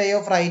 that is a way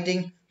of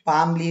writing.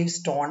 Palm leaves,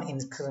 stone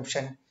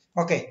inscription.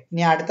 Okay,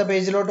 ഇനി അടുത്ത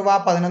പേജിലോട്ട് വാ.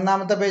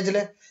 11ാമത്തെ പേജിൽ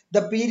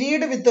the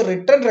period with the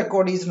written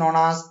record is known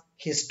as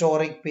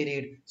historic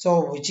period. So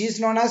which is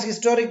known as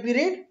historic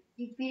period?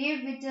 The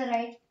period with the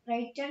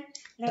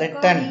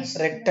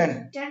written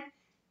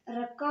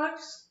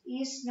records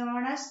is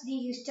known as the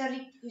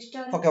historic.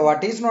 Okay,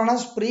 what is known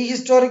as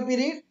prehistoric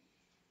period?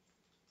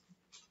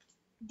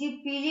 The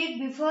period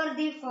before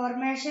the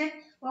formation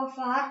of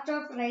art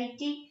of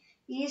writing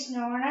is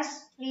known as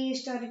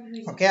prehistoric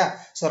period. Okay,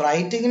 so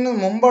writing ന്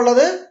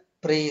മുമ്പുള്ളത്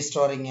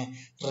prehistoric.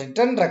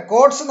 Written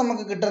records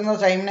നമുക്ക് കിട്ടുന്ന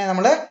ടൈമിനെ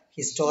നമ്മൾ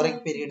historic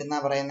period എന്നാ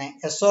പറയുന്നത്.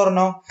 Yes or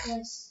no?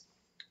 Yes.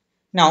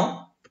 Now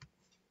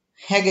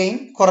again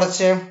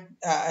കുറച്ച്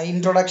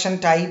introduction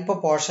type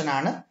portion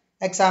ആണ്.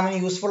 എക്സാമിന്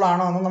useful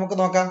ആണോ എന്ന് നമുക്ക്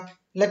നോക്കാം.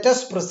 Let us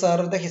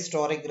preserve the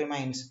historic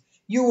remains.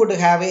 You would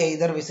have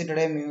either visited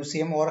a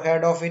museum or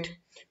heard of it.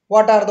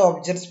 What are the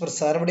objects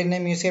preserved in a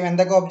museum?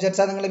 എന്തൊക്കെ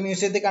ഒബ്ജക്ട്സാണ് നിങ്ങൾ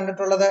മ്യൂസിയത്തിൽ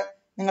കണ്ടിട്ടുള്ളത്?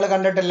 നിങ്ങൾ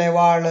കണ്ടിട്ടില്ലേ?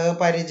 വാള്,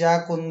 പരിച,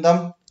 കുന്തം,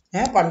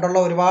 പണ്ടുള്ള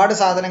ഒരുപാട്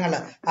സാധനങ്ങൾ,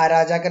 ആ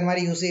രാജാക്കന്മാർ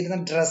യൂസ് ചെയ്തിരുന്ന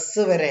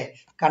ഡ്രസ്സ് വരെ,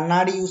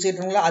 കണ്ണാടി യൂസ്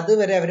ചെയ്തിട്ടുള്ള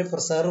അതുവരെ അവർ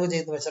പ്രിസർവ്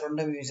ചെയ്ത്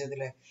വെച്ചിട്ടുണ്ട്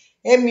മ്യൂസിയത്തിൽ.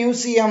 A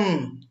museum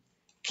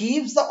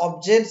keeps the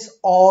objects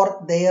or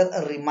their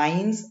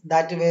remains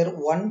that were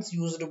once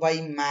used by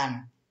man.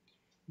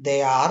 They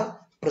are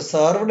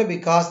preserved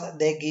because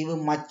they give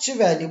much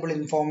valuable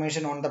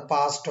information on the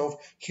past of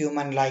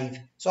human life.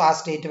 So our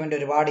statement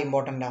is very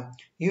important.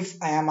 If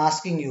I am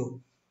asking you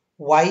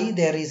why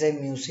there is a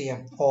museum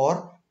or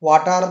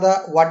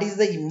what is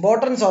the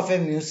importance of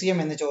a museum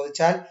in the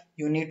chodichal,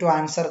 you need to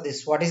answer this.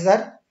 What is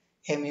that?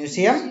 A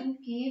museum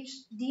keeps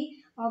the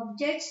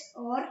objects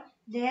or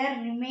their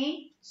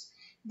remains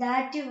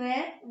that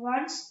were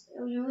once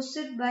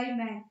used by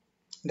man.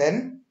 Then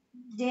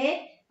they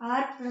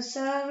are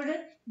preserved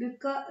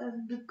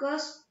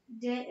because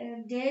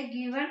they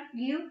give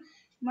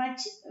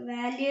much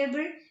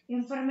valuable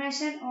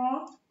information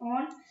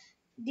on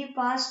the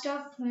past of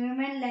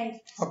human life.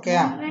 Okay,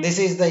 this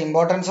is the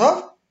importance of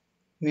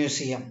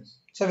museum.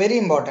 So very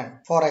important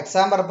for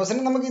exam purpose.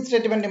 നമുക്ക് ഈ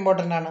statement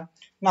important ആണ്.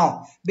 Now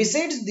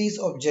besides these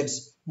objects,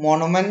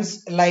 monuments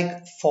like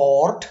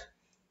fort,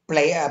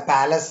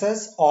 palaces,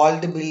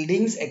 old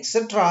buildings, etc.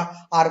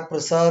 are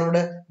preserved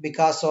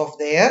because of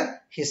their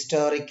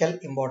historical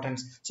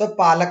importance. So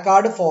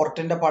Palakkad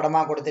ഫോർട്ടിന്റെ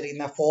പടമാണ്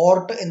കൊടുത്തിരിക്കുന്നത്.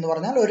 Fort എന്ന്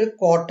പറഞ്ഞാൽ ഒരു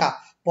കോട്ട,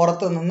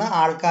 പുറത്തു നിന്ന്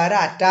ആൾക്കാരെ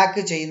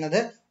അറ്റാക്ക് ചെയ്യുന്നത്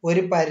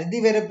ഒരു പരിധി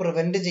വരെ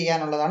പ്രിവെന്റ്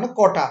ചെയ്യാനുള്ളതാണ്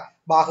കോട്ട.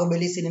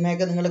 ബാഹുബലി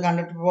സിനിമയൊക്കെ നിങ്ങൾ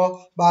കണ്ടിട്ടിപ്പോ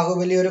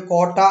ബാഹുബലി ഒരു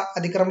കോട്ട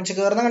അതിക്രമിച്ച്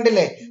കയറുന്ന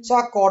കണ്ടില്ലേ. സോ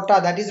ആ കോട്ട,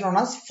 that is known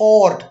as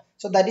fort.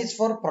 So that is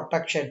for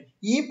protection.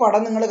 ഈ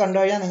പടം നിങ്ങൾ കണ്ടു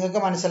കഴിഞ്ഞാൽ നിങ്ങൾക്ക്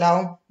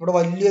മനസ്സിലാവും, ഇവിടെ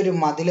വലിയൊരു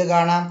മതിൽ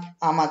കാണാം,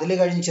 ആ മതിൽ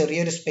കഴിഞ്ഞ്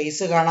ചെറിയൊരു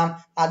സ്പേസ് കാണാം,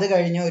 അത്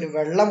കഴിഞ്ഞ് ഒരു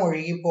വെള്ളം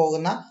ഒഴുകി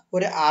പോകുന്ന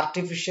ഒരു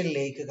ആർട്ടിഫിഷ്യൽ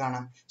ലേക്ക്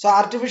കാണാം. സോ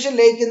ആർട്ടിഫിഷ്യൽ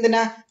ലേക്ക്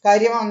എന്തിനാ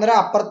കാര്യം? അന്നേരം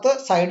അപ്പുറത്ത്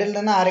സൈഡിൽ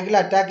നിന്ന് ആരെങ്കിലും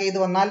അറ്റാക്ക് ചെയ്ത്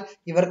വന്നാൽ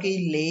ഇവർക്ക് ഈ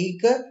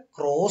ലേക്ക്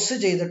ക്രോസ്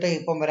ചെയ്തിട്ട്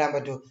ഇപ്പം വരാൻ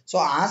പറ്റൂ. സോ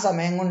ആ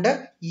സമയം കൊണ്ട്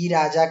ഈ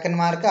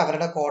രാജാക്കന്മാർക്ക്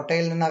അവരുടെ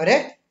കോട്ടയിൽ നിന്ന് അവരെ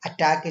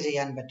അറ്റാക്ക്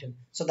ചെയ്യാൻ പറ്റും.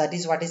 So that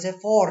is what is A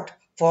fort.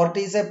 Fort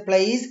is a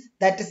place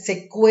that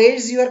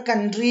secures your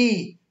country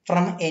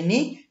from any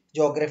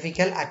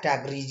geographical attack,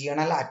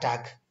 regional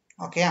attack.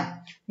 Okay.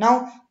 Now,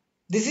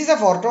 this is a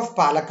fort of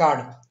Palakkad.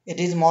 It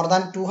is more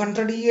than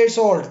 200 years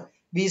old.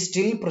 We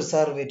still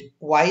preserve it.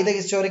 Why the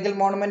historical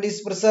monument is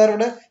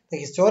preserved? The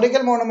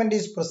historical monument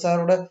is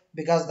preserved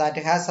because that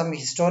has some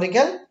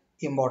historical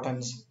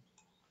importance.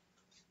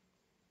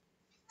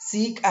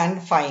 Seek and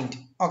find.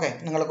 Okay,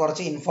 നിങ്ങൾ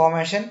കുറച്ച്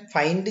information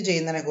find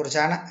ചെയ്യുന്നതിനെ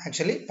കുറിച്ചാണ്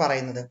actually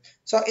പറയുന്നത്.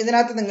 So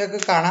ഇതിനകത്ത് നിങ്ങൾക്ക്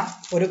കാണാം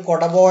ഒരു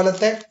കുട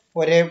പോലത്തെ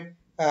ഒരു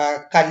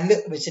കല്ല്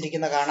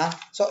വെച്ചിരിക്കുന്ന കാണാം.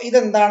 സോ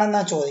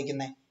ഇതെന്താണെന്നാണ്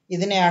ചോദിക്കുന്നത്.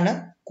 ഇതിനെയാണ്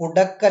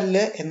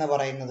കുടക്കല്ല് എന്ന്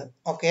പറയുന്നത്.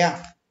 ഓക്കെയാ.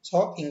 സോ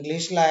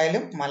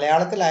ഇംഗ്ലീഷിലായാലും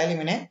മലയാളത്തിലായാലും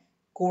ഇവനെ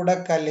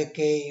കുടക്കല്ല്,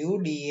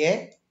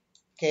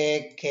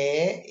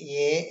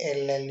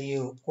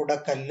 KUDAKKALLU,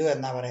 കുടക്കല്ലു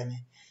എന്നാ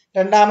പറയുന്നത്.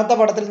 രണ്ടാമത്തെ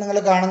പടത്തിൽ നിങ്ങൾ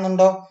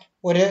കാണുന്നുണ്ടോ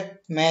ഒരു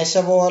മേശ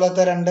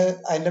പോലത്തെ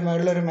അതിന്റെ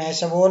മുകളിൽ ഒരു മേശ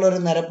പോലെ ഒരു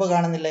നിരപ്പ്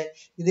കാണുന്നില്ലേ?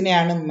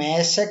 ഇതിനെയാണ്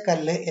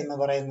മേശക്കല്ല് എന്ന്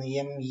പറയുന്നത്.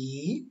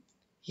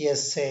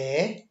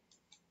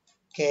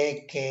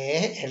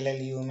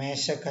 MESAKKLLU,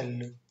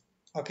 മേശക്കല്ല്.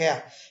 ഓക്കെയാ.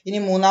 ഇനി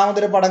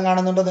മൂന്നാമതൊരു പടം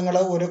കാണുന്നുണ്ടോ നിങ്ങൾ,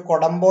 ഒരു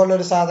കുടം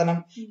പോലൊരു സാധനം,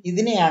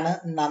 ഇതിനെയാണ്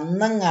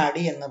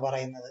നന്നങ്ങാടി എന്ന്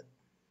പറയുന്നത്.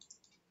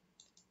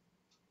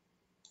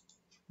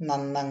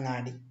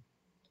 നന്നങ്ങാടി.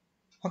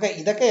 Okay,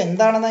 ഇതൊക്കെ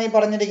എന്താണെന്നായി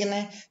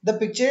പറഞ്ഞിരിക്കുന്നത്? The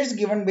pictures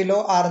given below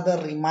are the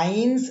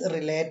remains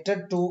related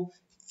to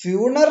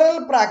funeral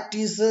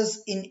practices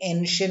in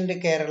ancient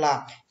Kerala.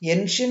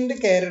 Ancient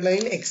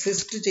കേരളയിൽ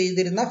എക്സിസ്റ്റ്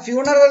ചെയ്തിരുന്ന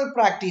funeral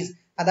practice,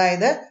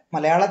 അതായത്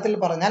മലയാളത്തിൽ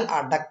പറഞ്ഞാൽ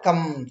അടക്കം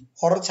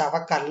or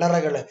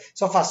ശവക്കല്ലറകൾ.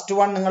 സോ ഫസ്റ്റ്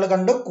വൺ നിങ്ങൾ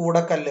കണ്ടു,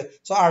 കൂടക്കല്ല്.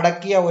 സോ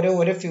അടക്കിയ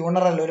ഒരു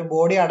ഫ്യൂണറൽ, ഒരു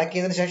ബോഡി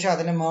അടക്കിയതിനു ശേഷം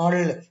അതിന്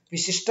മുകളിൽ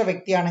വിശിഷ്ട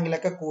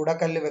വ്യക്തിയാണെങ്കിലൊക്കെ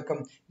കൂടക്കല്ല് വെക്കും.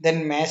 ദെൻ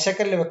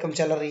മേശക്കല്ല് വെക്കും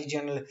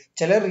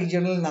ചില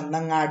റീജിയണിൽ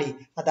നന്നങ്ങാടി,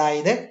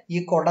 അതായത് ഈ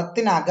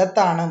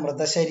കുടത്തിനകത്താണ്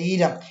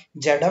മൃതശരീരം,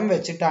 ജഡം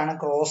വെച്ചിട്ടാണ്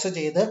ക്രോസ്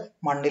ചെയ്ത്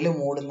മണ്ണിൽ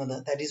മൂടുന്നത്.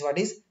 That is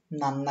what is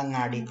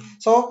നന്നങ്ങാടി.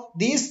 So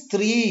these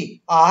three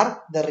are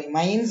the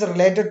remains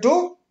related to,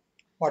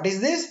 what is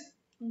this?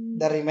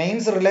 The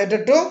remains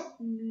related to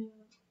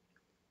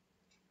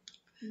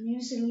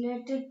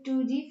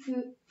the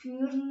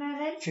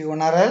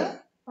funeral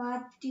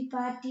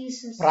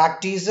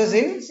practices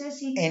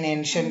in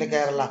ancient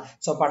Kerala.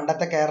 So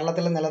പണ്ടത്തെ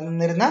കേരളത്തിൽ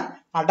നിലനിന്നിരുന്ന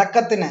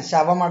അടക്കത്തിന്,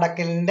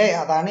 ശവമടക്കലിന്റെ,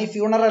 അതാണ് ഈ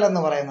ഫ്യൂണറൽ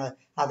എന്ന് പറയുന്നത്.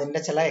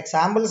 അതിന്റെ ചില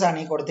എക്സാമ്പിൾസ് ആണ്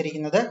ഈ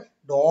കൊടുത്തിരിക്കുന്നത്.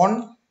 Don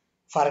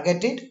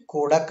forget it,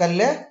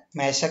 കൂടക്കല്ല്,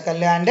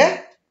 മേശക്കല്ല് and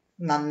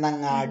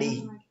നന്നങ്ങാടി.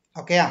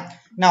 Okay,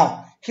 now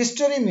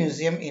history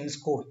museum in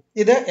school.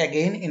 ഇത്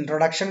again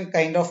introduction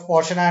kind of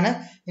portion ആണ്.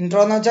 Intro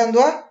എന്ന് വെച്ചാൽ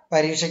എന്തുവാ,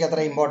 പരീക്ഷയ്ക്ക് അത്ര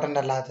ഇമ്പോർട്ടന്റ്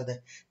അല്ലാത്തത്.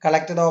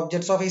 Collect the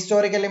objects of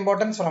historical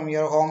importance from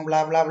your home,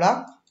 blah blah blah.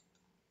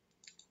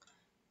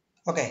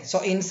 Okay, so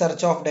in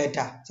search of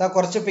data. So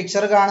കുറച്ച്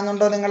picture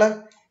കാണുന്നുണ്ടോ നിങ്ങൾ?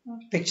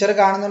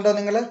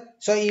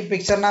 സോ ഈ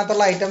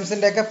പിക്ചറിനകത്തുള്ള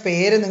ഐറ്റംസിന്റെ ഒക്കെ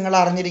പേര് നിങ്ങൾ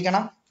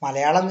അറിഞ്ഞിരിക്കണം.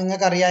 മലയാളം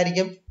നിങ്ങൾക്ക്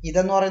അറിയായിരിക്കും.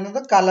 ഇതെന്ന് പറയുന്നത്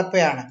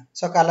കലപ്പയാണ്.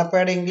 സോ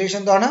കലപ്പയുടെ ഇംഗ്ലീഷ്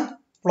എന്താണ്?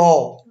 Plough,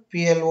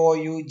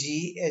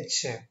 PLOUGH.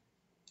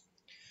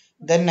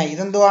 Then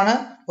ഇതെന്തുവാണ്?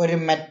 ഒരു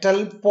മെറ്റൽ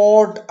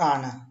പോട്ട്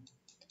ആണ്.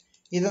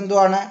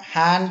 ഇതെന്തുവാണ്?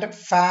 ഹാൻഡ്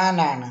ഫാൻ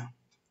ആണ്.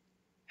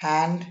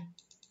 Hand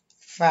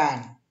fan.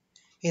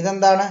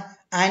 ഇതെന്താണ്?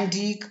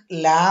 ആന്റീക്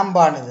ലാമ്പ്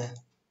ആണിത്.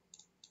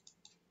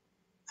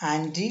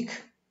 Antique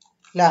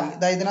lamp.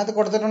 ഇതാ ഇതിനകത്ത്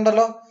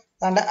കൊടുത്തിട്ടുണ്ടല്ലോ.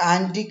 അതുകൊണ്ട്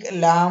ആന്റിക്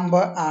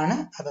ലാമ്പ് ആണ്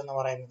അതെന്ന്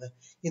പറയുന്നത്.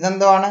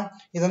 ഇതെന്താണ്?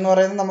 ഇതെന്ന്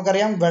പറയുന്നത്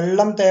നമുക്കറിയാം,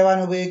 വെള്ളം തേവാൻ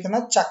ഉപയോഗിക്കുന്ന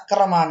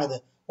ചക്രമാണിത്.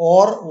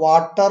 ഓർ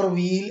വാട്ടർ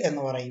വീൽ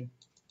എന്ന് പറയും.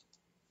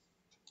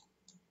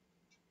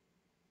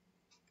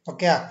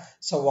 Okay,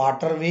 so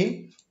water wheel,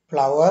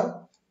 flower,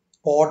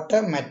 pot,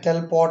 metal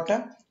pot,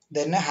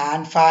 then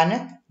hand fan,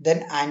 then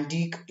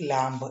antique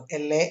lamp,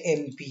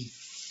 LAMP.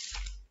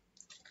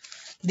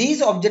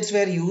 These objects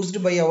were used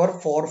by our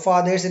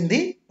forefathers in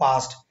the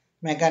past.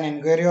 Make an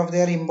inquiry of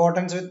their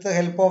importance with the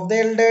help of the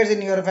elders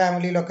in your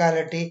family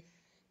locality.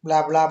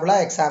 Blah blah blah.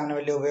 Exam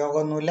value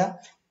ഉപയോഗമൊന്നുമില്ല.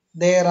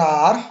 There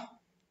are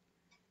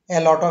a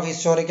lot of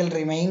historical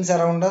remains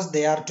around us.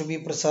 They are to be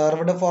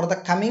preserved for the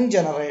coming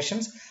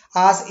generations,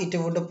 as it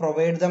would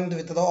provide them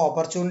with the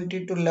opportunity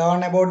to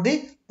learn about the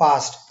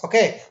past.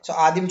 Okay, so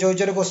ആദ്യം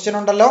ചോദിച്ചൊരു question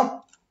ഉണ്ടല്ലോ,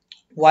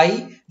 why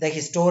the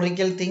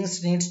historical things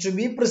needs to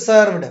be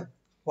preserved?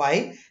 Why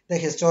the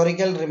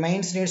historical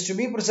remains needs to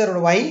be preserved?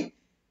 Why?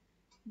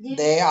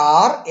 There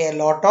are a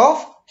lot of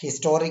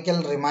historical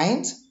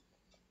remains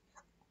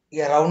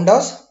around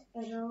us.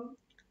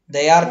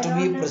 They are to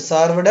be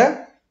preserved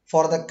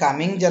for the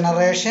coming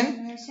generation,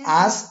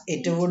 as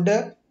it would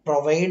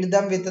provide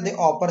them with the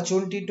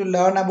opportunity to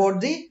learn about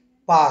the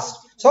past.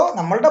 So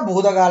നമ്മളുടെ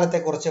ഭൂതകാലത്തെ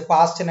കുറിച്ച്,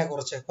 പാസ്റ്റിനെ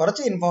കുറിച്ച്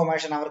കുറച്ച്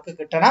information അവർക്ക്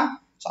കിട്ടണം.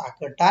 So ആ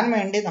കിട്ടാൻ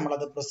വേണ്ടി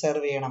നമ്മളത്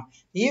പ്രിസർവ് ചെയ്യണം.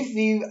 If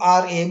we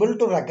are able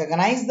to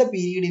recognize the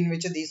period in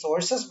which these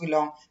sources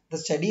belong, the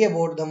study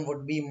about them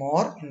would be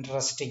more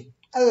interesting.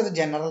 അതൊരു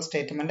ജനറൽ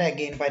സ്റ്റേറ്റ്മെന്റ്.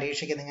 അഗെയിൻ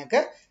പരീക്ഷയ്ക്ക്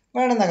നിങ്ങൾക്ക്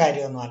വേണ്ടുന്ന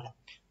കാര്യമൊന്നുമല്ല.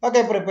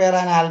 Okay, prepare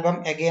an album.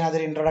 Again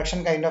അതൊരു ഇൻട്രൊഡക്ഷൻ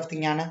കൈൻഡ് ഓഫ്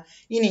തിങ് ആണ്.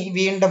 ഇനി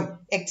വീണ്ടും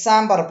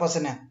exam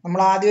പർപ്പസിന് നമ്മൾ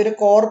ആദ്യം ഒരു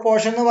കോർ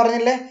പോർഷൻ എന്ന്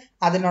പറഞ്ഞില്ലേ,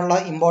 അതിനുള്ള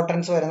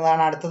ഇമ്പോർട്ടൻസ്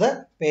വരുന്നതാണ് അടുത്തത്.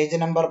 പേജ്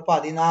നമ്പർ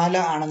 14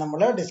 ആണ് നമ്മൾ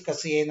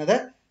ഡിസ്കസ് ചെയ്യുന്നത്.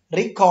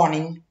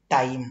 റീകോണിംഗ്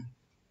ടൈം.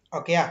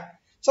 ഓക്കെയാ.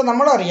 സോ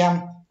നമ്മളറിയാം,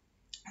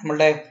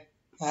 നമ്മളുടെ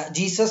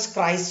ജീസസ്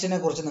ക്രൈസ്റ്റിനെ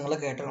കുറിച്ച് നിങ്ങൾ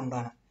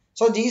കേട്ടിട്ടുണ്ടാണ്.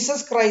 സോ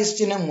ജീസസ്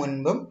ക്രൈസ്റ്റിന്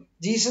മുൻപും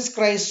ജീസസ്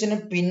ക്രൈസ്റ്റിന്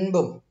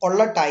പിൻപും ഉള്ള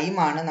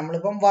ടൈമാണ്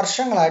നമ്മളിപ്പം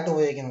വർഷങ്ങളായിട്ട്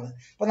ഉപയോഗിക്കുന്നത്.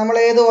 അപ്പൊ നമ്മൾ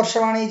ഏത്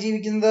വർഷമാണ് ഈ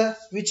ജീവിക്കുന്നത്?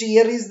 Which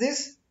year is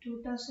this?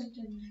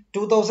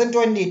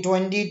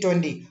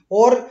 2020.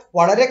 Or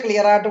വളരെ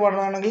ക്ലിയർ ആയിട്ട്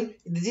പറയുകയാണെങ്കിൽ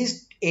ദിസ് ഈസ്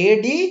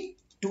AD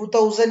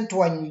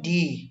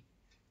 2020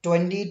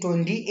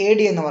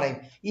 AD എന്ന് പറയും.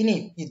 ഇനി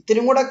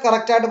ഇത്തിരി കൂടെ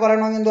കറക്റ്റ് ആയിട്ട്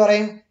പറയണമെങ്കിൽ എന്ത്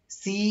പറയും?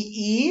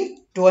 CE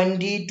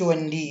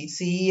 2020.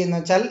 CE എന്ന്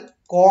വെച്ചാൽ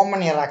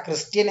കോമൺ എറ,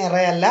 ക്രിസ്ത്യൻ എറ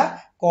അല്ല,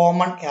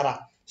 കോമൺ എറ.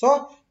 സോ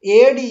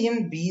ADയും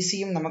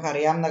BCയും നമുക്ക്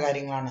അറിയാവുന്ന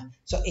കാര്യങ്ങളാണ്.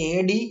 സോ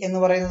AD എന്ന്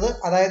പറയുന്നത്,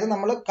 അതായത്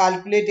നമ്മൾ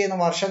കാൽക്കുലേറ്റ് ചെയ്യുന്ന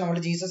വർഷം നമ്മൾ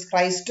ജീസസ്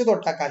ക്രൈസ്റ്റ്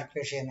തൊട്ടാ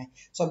കാൽക്കുലേറ്റ് ചെയ്യുന്നത്.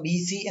 സോ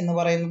BC എന്ന്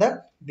പറയുന്നത്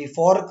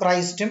ബിഫോർ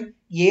ക്രൈസ്റ്റും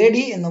AD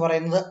എന്ന്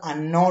പറയുന്നത്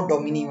അന്നോ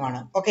ഡൊമിനിയുമാണ്.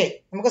 ഓക്കെ,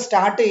 നമുക്ക്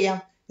സ്റ്റാർട്ട് ചെയ്യാം.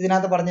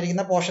 ഇതിനകത്ത്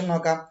പറഞ്ഞിരിക്കുന്ന പോർഷൻ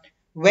നോക്കാം.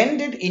 When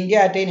did India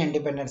attain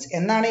independence?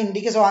 എന്നാണ്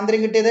ഇന്ത്യക്ക്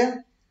സ്വാതന്ത്ര്യം കിട്ടിയത്?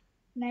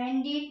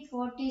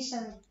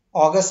 1947.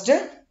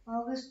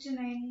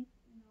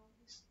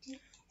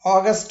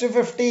 August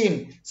 15.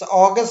 So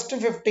August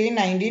 15,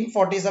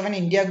 1947,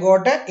 India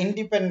got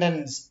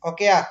independence.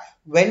 Okay.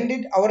 When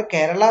did our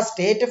Kerala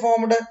state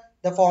formed?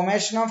 The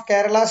formation of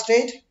Kerala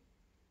state?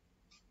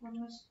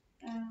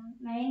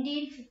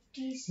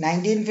 1956.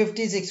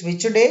 1956.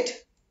 Which date?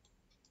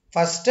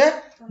 First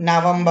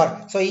November.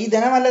 So ഈ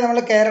ദിനമല്ലേ നമ്മൾ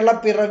കേരള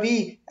പിറവി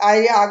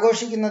ആയി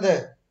ആഘോഷിക്കുന്നത്?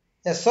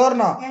 Yes or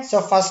no? Yes. So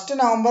 1st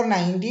November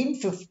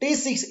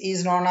 1956 is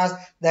known as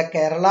the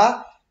Kerala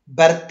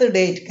birth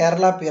date.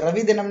 Kerala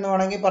പിറവി ദിനം എന്ന്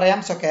വേണമെങ്കിൽ പറയാം.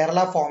 So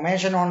Kerala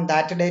formation on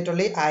that date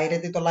only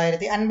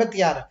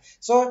 1956.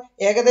 So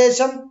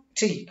ഏകദേശം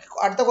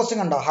അടുത്ത ക്വസ്റ്റ്യൻ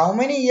കണ്ടോ? How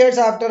many years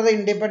after the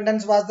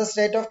independence was the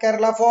state of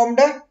Kerala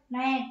formed?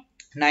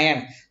 9.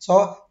 So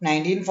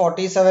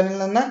 1947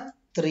 നിന്ന്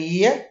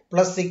 3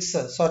 plus 6.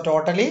 So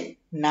totally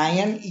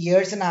 9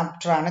 years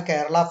after ആണ്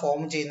കേരള ഫോം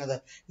ചെയ്യുന്നത്.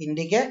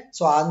 ഇന്ത്യക്ക്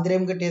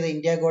സ്വാതന്ത്ര്യം കിട്ടിയത്.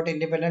 India got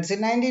independence in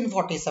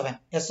 1947.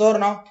 Yes or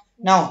no?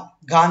 Now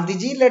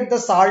Gandhiji led the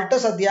salt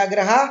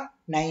satyagraha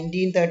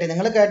 1930.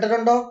 നിങ്ങൾ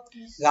കേട്ടിട്ടുണ്ടോ?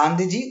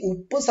 ഗാന്ധിജി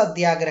ഉപ്പ്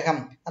സത്യാഗ്രഹം,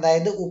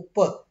 അതായത്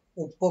ഉപ്പ്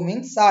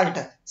മീൻസ്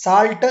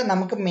സാൾട്ട്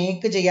നമുക്ക്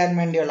മേക്ക് ചെയ്യാൻ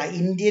വേണ്ടിയുള്ള,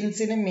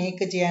 ഇന്ത്യൻസിന്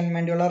മേക്ക് ചെയ്യാൻ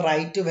വേണ്ടിയുള്ള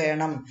റൈറ്റ്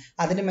വേണം,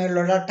 അതിന്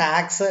മേലുള്ള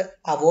ടാക്സ്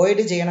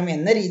അവോയ്ഡ് ചെയ്യണം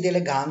എന്ന രീതിയിൽ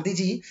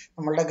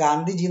നമ്മളുടെ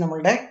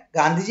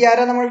ഗാന്ധിജി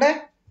ആരാ? നമ്മളുടെ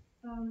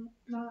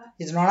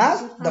is known as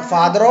the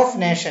father of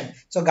nation.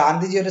 So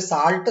Gandhiji ഒരു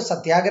സാൾട്ട്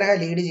സത്യാഗ്രഹ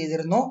ലീഡ്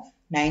ചെയ്തിരുന്നു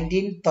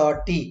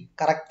 1930.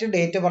 കറക്റ്റ്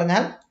ഡേറ്റ്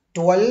പറഞ്ഞാൽ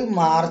 12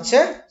 March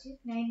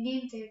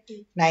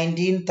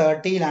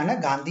 1930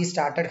 Gandhi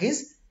started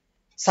his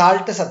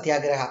salt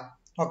സത്യാഗ്രഹ.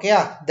 ഓക്കെയാ?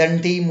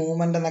 ദണ്ഡി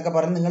മൂവ്മെന്റ് എന്നൊക്കെ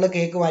പറഞ്ഞ് നിങ്ങൾ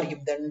കേൾക്കുമായിരിക്കും.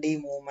 Dandi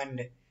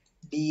movement,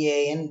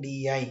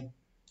 DANDI.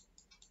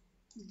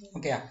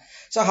 Okay.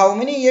 So how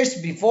many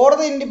years before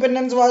the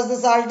independence was the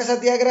salt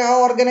satyagraha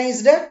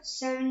organized?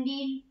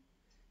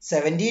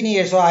 17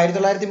 years. So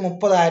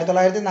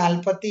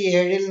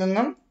 1947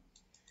 നിന്നും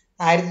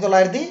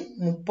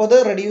 1930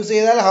 reduce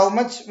ചെയ്താൽ how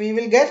much we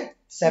will get?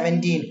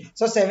 17.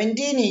 So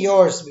 17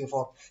 years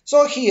before. So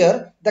here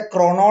the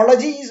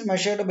chronology is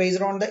measured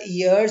based on the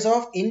years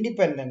of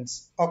independence.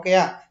 Okay.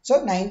 So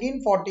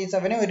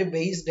 1947 ഒരു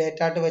base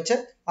data ആയിട്ട് വെച്ച്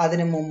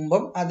അതിനു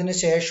മുമ്പും അതിനു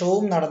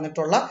ശേഷവും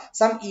നടന്നിട്ടുള്ള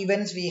some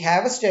events we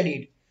have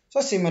studied. So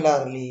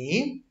similarly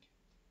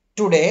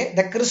today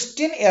the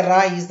Christian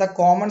era is the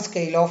common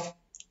scale of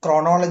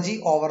chronology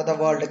over the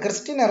world.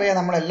 Christian era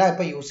നമ്മളെല്ലാം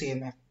ഇപ്പോൾ യൂസ്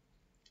ചെയ്യുന്നത്.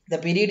 The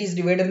period is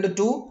divided into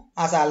two,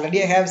 as already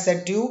I have said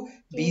to you,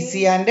 BC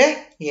and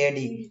AD.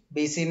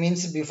 BC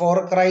means before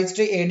Christ,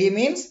 AD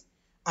means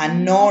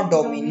Anno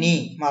Domini.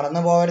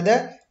 മറന്നു പോകരുത്.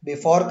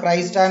 Before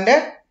Christ and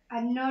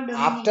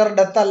after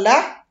death അല്ല,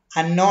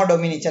 Anno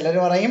Domini. ചിലർ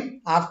പറയും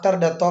after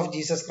death of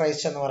Jesus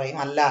Christ എന്ന് പറയും.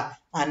 അല്ല,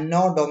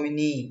 Anno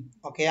Domini.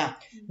 Okay.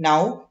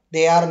 Now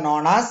they are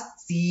known as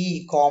CE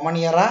common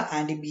era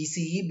and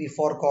BCE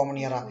before common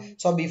era.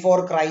 So before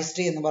Christ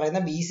എന്ന്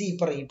പറയുന്ന BC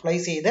ഇപ്പോൾ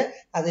replace ചെയ്ത്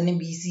അതിന്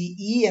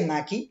BCE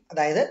എന്നാക്കി.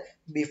 അതായത്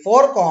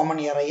ബിഫോർ കോമൺ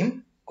ഇയറയും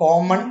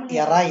കോമൺ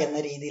ഇയറ എന്ന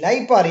രീതിയിലായി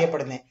ഇപ്പോൾ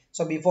അറിയപ്പെടുന്നത്.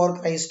 സോ ബിഫോർ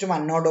ക്രൈസ്റ്റും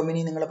അന്നോ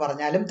ഡൊമിനി നിങ്ങൾ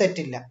പറഞ്ഞാലും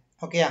തെറ്റില്ല.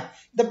 ഓക്കെയാ?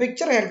 The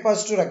picture help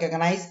us to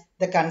recognize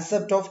the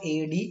concept of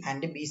AD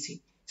and BC.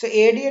 So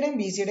ADയുടെയും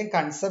BCയുടെയും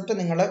concept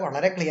നിങ്ങൾ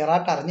വളരെ ക്ലിയർ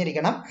ആയിട്ട്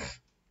അറിഞ്ഞിരിക്കണം.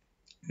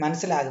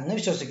 മനസ്സിലാകുമെന്ന്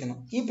വിശ്വസിക്കുന്നു.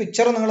 ഈ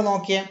പിക്ചർ നിങ്ങൾ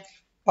നോക്കിയേ,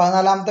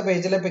 14ാമത്തെ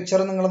പേജിലെ പിക്ചർ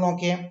നിങ്ങൾ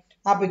നോക്കിയേ.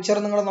 ആ പിക്ചർ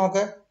നിങ്ങൾ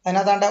നോക്ക്.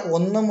 അതിനകത്താണ്ട്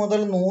 1 മുതൽ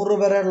 100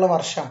 വരെയുള്ള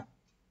വർഷം.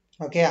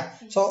 ഓക്കെയാ?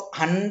 സോ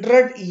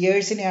 100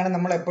 ഇയേഴ്സിനെയാണ്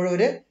നമ്മൾ എപ്പോഴും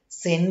ഒരു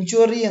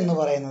സെഞ്ചുറി എന്ന്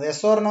പറയുന്നത്.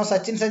 S or no?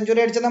 Sachin century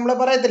അടിച്ച് നമ്മൾ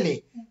പറയത്തില്ലേ?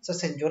 സോ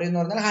സെഞ്ചുറി എന്ന്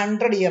പറഞ്ഞാൽ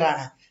 100 ഇയർ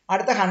ആണ്.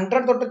 അടുത്ത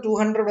 100 തൊട്ട്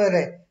 200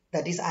 വരെ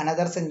that is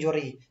another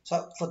century. So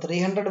for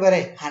 300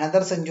 വരെ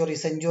another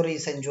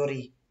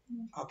century.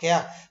 ഓക്കെയാ?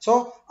 സോ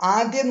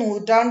ആദ്യ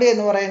നൂറ്റാണ്ട്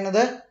എന്ന്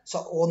പറയുന്നത്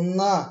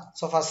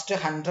ഫസ്റ്റ്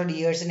 100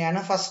 ഇയേഴ്സിനെയാണ്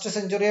ഫസ്റ്റ്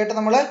സെഞ്ചുറി ആയിട്ട്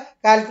നമ്മൾ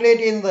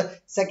കാൽക്കുലേറ്റ് ചെയ്യുന്നത്.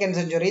 Second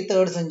century,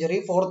 third century,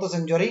 fourth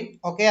century.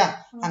 ഓക്കെയാ?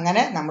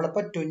 അങ്ങനെ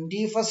നമ്മളിപ്പോ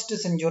 21st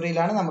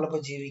സെഞ്ചുറിയിലാണ് നമ്മളിപ്പോ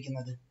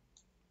ജീവിക്കുന്നത്.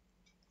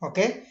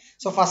 ഓക്കെ?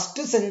 സോ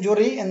ഫസ്റ്റ്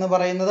സെഞ്ചുറി എന്ന്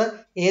പറയുന്നത്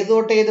ഏത്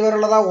തൊട്ട് ഏത് വരെ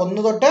ഉള്ളതാ?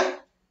 1 തൊട്ട്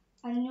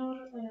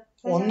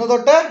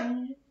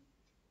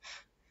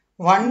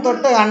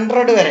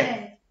 100 വരെ.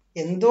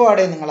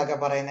 എന്തുവാടേ നിങ്ങളൊക്കെ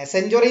പറയുന്നത്?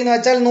 സെഞ്ചുറി എന്ന്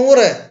വെച്ചാൽ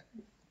 100.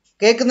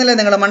 കേൾക്കുന്നില്ലേ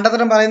നിങ്ങൾ?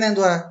 മണ്ടത്തരം പറയുന്നത്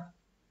എന്തുവാ?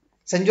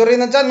 സെഞ്ചുറി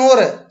എന്ന് വെച്ചാൽ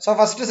 100. So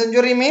first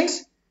century means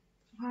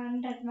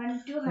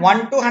 1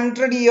 to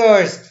 100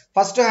 years.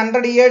 First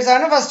 100 years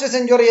ആണ് ഫസ്റ്റ്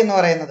സെഞ്ചുറി എന്ന്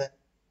പറയുന്നത്.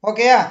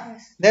 ഓക്കെയാ?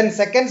 ദെൻ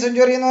സെക്കൻഡ്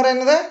സെഞ്ചുറി എന്ന്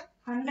പറയുന്നത്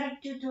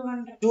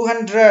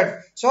 200.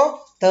 സോ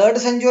തേർഡ്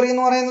സെഞ്ചുറി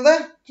എന്ന് പറയുന്നത്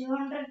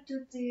 200 to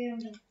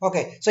 300.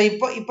 ഓക്കെ. സോ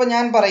ഇപ്പൊ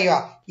ഞാൻ പറയുക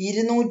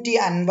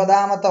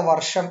 250ാമത്തെ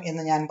വർഷം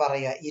എന്ന് ഞാൻ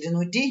പറയുക.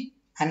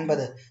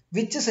 250.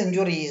 Which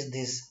century is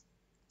this?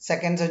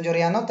 Second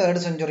century ആണോ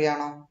തേർഡ് സെഞ്ചുറി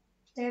ആണോ?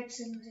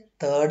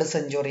 തേർഡ്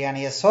സെഞ്ചുറിയാണ്.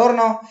 Yes or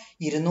no?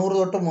 200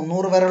 തൊട്ട്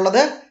 300 വരെ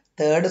ഉള്ളത്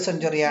തേർഡ്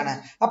സെഞ്ചുറിയാണ്.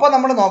 അപ്പൊ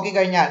നമ്മൾ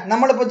നോക്കിക്കഴിഞ്ഞാൽ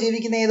നമ്മളിപ്പോ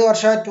ജീവിക്കുന്ന ഏത്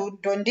വർഷം?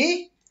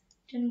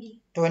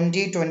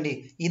 2020.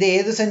 ഇത്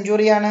ഏത്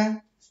സെഞ്ചുറിയാണ്?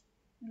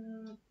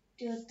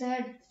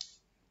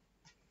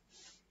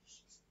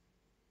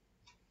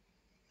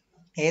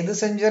 ഏത്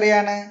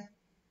സെഞ്ചുറിയാണ്?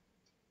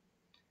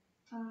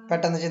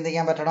 പെട്ടെന്ന്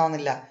ചിന്തിക്കാൻ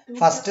പറ്റണമെന്നില്ല.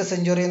 ഫസ്റ്റ്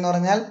സെഞ്ചുറി എന്ന്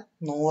പറഞ്ഞാൽ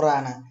 100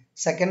 ആണ്.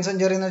 സെക്കൻഡ്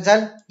സെഞ്ചുറി എന്ന് വെച്ചാൽ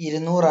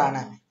 200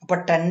 ആണ്. അപ്പൊ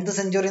 10th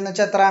സെഞ്ചുറി എന്ന്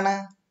വെച്ചാൽ എത്ര ആണ്?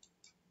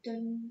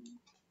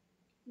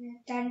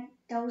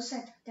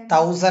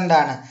 1000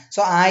 ആണ്.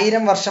 സോ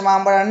 1000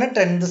 വർഷമാകുമ്പോഴാണ്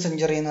 10th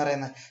സെഞ്ചുറി എന്ന്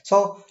പറയുന്നത്. സോ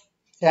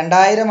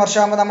 2000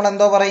 വർഷമാകുമ്പോൾ നമ്മൾ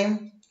എന്തോ പറയും?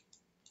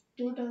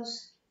 2000.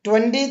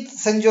 20th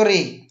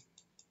century.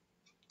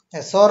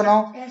 Yes or no?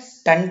 Yes.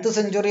 10th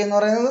century എന്ന്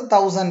പറയുന്നത്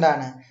 1000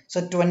 ആണ്. സോ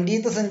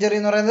 20th century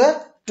എന്ന് പറയുന്നത്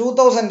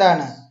 2000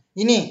 ആണ്.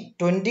 ഇനി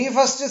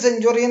 21st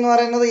century എന്ന്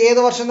പറയുന്നത് ഏത്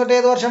വർഷം തൊട്ട്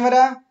ഏത് വർഷം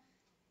വരെ?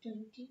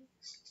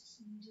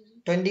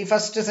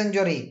 21st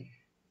century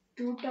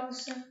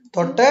 2000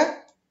 തൊട്ട്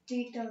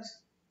 3000.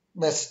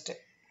 ബെസ്റ്റ്.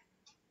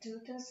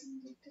 2000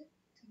 തൊട്ട്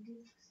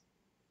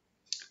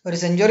ഒരു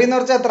സെഞ്ചുറി എന്ന്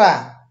വെച്ചാൽ എത്ര?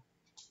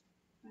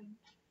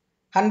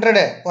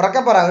 100.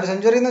 ഉറക്കെ പറ. ഒരു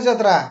സെഞ്ചുറി എന്ന് വെച്ചാൽ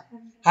എത്ര?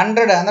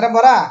 100. അന്നേരം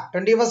പറ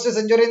 21st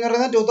century എന്ന്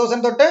പറയുന്നത്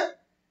 2000 തൊട്ട്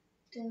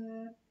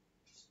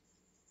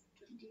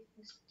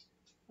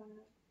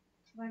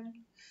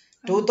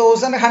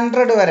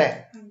 2100 വരെ.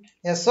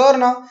 Yes or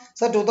no?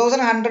 So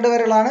 2100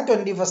 വരെയുള്ളതാണ്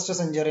 21st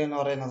century എന്ന്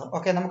പറയുന്നത്.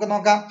 ഓക്കെ, നമുക്ക്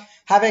നോക്കാം.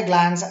 Have A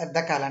glance at the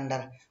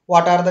calendar.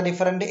 What are the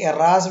different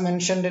എറാസ്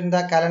mentioned in the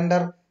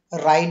calendar?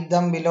 Write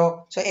them below.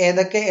 So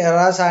ഏതൊക്കെ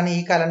എറാസ് ആണ് ഈ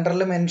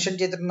കലണ്ടറിൽ മെൻഷൻ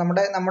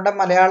ചെയ്തിട്ടുണ്ട്? നമ്മുടെ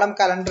മലയാളം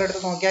കലണ്ടർ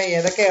എടുത്ത് നോക്കിയാൽ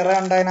ഏതൊക്കെ എറ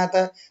ഉണ്ട്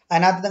അതിനകത്ത്?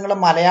 അതിനകത്ത് നിങ്ങൾ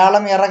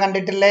മലയാളം എറ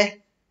കണ്ടിട്ടില്ലേ?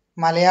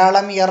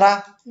 മലയാളം എറ,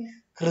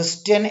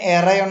 ക്രിസ്ത്യൻ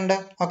എറയുണ്ട്.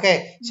 Okay,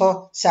 so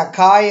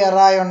ശഖായ്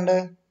എറയുണ്ട്.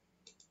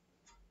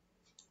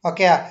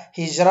 ഓക്കെ,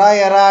 ഹിജ്റ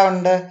എറ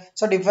ഉണ്ട്.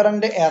 സോ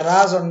ഡിഫറെന്റ്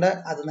എറാസ് ഉണ്ട്.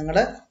 അത് നിങ്ങൾ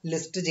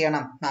ലിസ്റ്റ്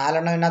ചെയ്യണം. 4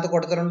 എണ്ണം ഇതിനകത്ത്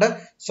കൊടുത്തിട്ടുണ്ട്.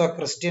 സോ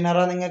ക്രിസ്ത്യൻ എറ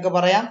നിങ്ങൾക്ക്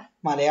പറയാം,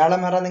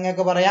 മലയാളം എറ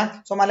നിങ്ങൾക്ക് പറയാം.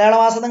 സോ മലയാള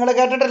മാസം നിങ്ങൾ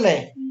കേട്ടിട്ടില്ലേ?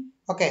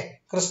 ഓക്കെ,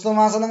 ക്രിസ്തു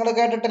മാസം നിങ്ങൾ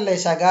കേട്ടിട്ടില്ലേ?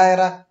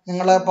 ശഖായറ.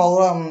 നിങ്ങൾ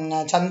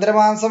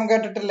ചന്ദ്രമാസം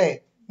കേട്ടിട്ടില്ലേ?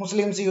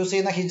 മുസ്ലിംസ് യൂസ്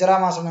ചെയ്യുന്ന ഹിജ്റ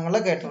മാസം നിങ്ങൾ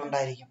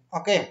കേട്ടിട്ടുണ്ടായിരിക്കും.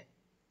 ഓക്കെ,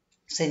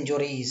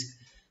 സെഞ്ചുറീസ്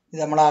ഇത്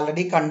നമ്മൾ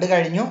ആൾറെഡി കണ്ടു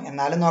കഴിഞ്ഞു.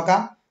 എന്നാലും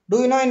നോക്കാം. Do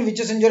you know in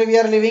which century V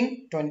are living?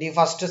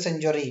 21st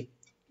century.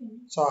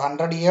 So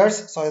 100 years.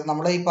 So ഇത്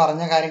നമ്മൾ ഈ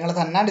പറഞ്ഞ കാര്യങ്ങൾ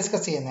തന്നെ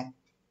ഡിസ്കസ് ചെയ്യുന്നത്.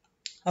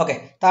 ഓക്കെ,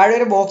 താഴെ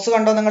ഒരു ബോക്സ്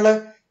കണ്ടോ നിങ്ങൾ?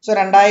 സോ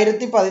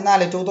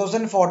 2014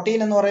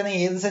 2014 എന്ന് പറയുന്നത്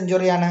ഏത്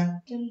സെഞ്ചുറിയാണ്?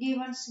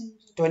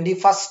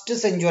 21st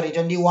century.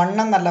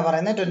 21 എന്നല്ല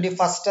പറയുന്നത്,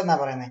 21st എന്നാ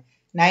പറയുന്നത്.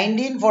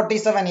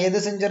 1947 ഏത്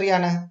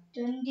സെഞ്ചുറിയാണ്?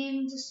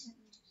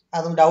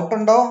 അതും ഡൗട്ട്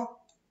ഉണ്ടോ?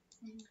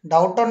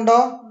 ഡൗട്ട് ഉണ്ടോ?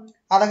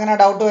 അതെങ്ങനെ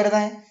ഡൗട്ട്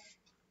വരുന്നത്?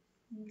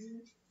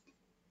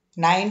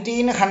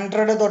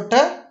 1900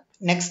 തൊട്ട്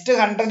നെക്സ്റ്റ്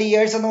 100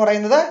 years എന്ന്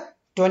പറയുന്നത്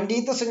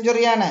 20th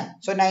century ആണ്.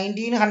 സോ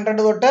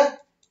 1900 തൊട്ട്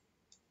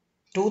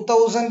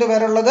 2000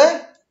 വരെ ഉള്ളത്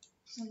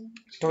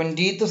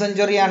 20th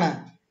century ആണ്.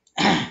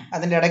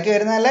 അതിന്റെ ഇടയ്ക്ക്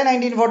വരുന്നതല്ലേ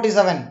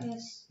 1947?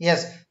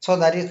 Yes. So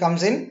that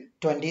comes in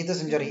 20th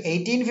century.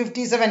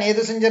 1857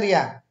 ഏത്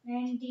സെഞ്ചുറിയാ?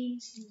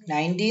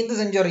 19th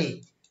century.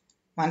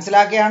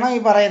 മനസ്സിലാക്കിയാണോ ഈ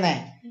പറയുന്നേ?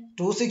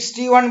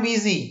 261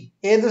 BC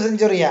ഏത്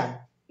സെഞ്ചുറിയാ?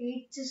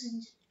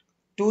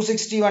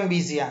 261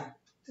 BC യാ?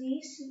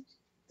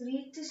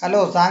 ഹലോ,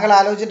 താങ്കൾ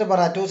ആലോചിച്ചിട്ട്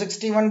പറ.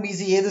 261 BC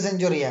ഏത്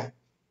സെഞ്ചുറിയാ?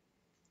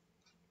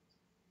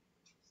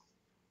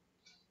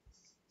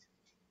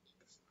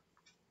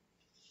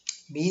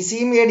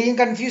 BCയും ADയും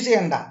കൺഫ്യൂസ്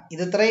ചെയ്യണ്ട.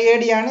 ഇത് ഇത്രയും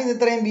AD ആണ്, ഇത്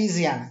ഇത്രയും BC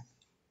ആണ്.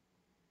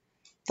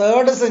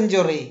 3rd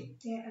century.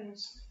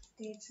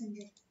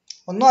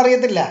 ഒന്നും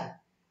അറിയത്തില്ല.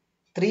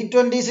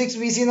 326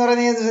 BC എന്ന്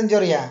പറയുന്നത് ഏത്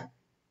സെഞ്ചുറിയാ?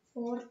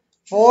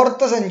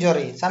 4th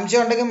century.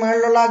 സംശയം ഉണ്ടെങ്കിൽ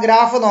മേളിലുള്ള ആ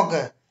ഗ്രാഫ്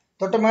നോക്ക്.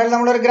 തൊട്ട് മേളിൽ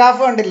നമ്മളൊരു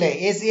ഗ്രാഫ് കണ്ടില്ലേ?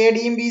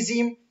 ADയും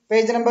BCയും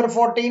പേജ് നമ്പർ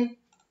 14.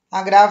 ആ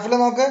ഗ്രാഫിൽ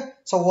നോക്ക്.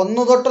 സോ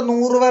 1 തൊട്ട്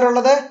 100 വരെ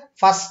ഉള്ളത്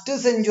 1st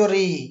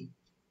century.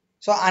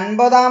 സോ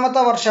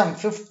 50ാമത്തെ വർഷം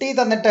 50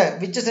 തന്നിട്ട്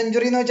വിച്ച്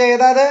സെഞ്ചുറി എന്ന് വെച്ചാൽ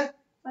ഏതാത്?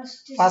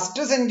 1st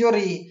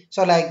century. So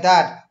like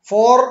that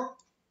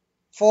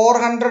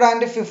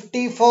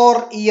 454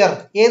 year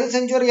ഏത്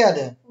സെഞ്ചുറിയാ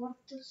അത്?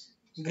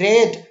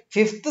 ഗ്രേറ്റ്.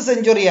 5th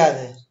century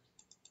അത്.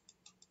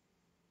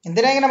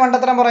 എന്തിനാ ഇങ്ങനെ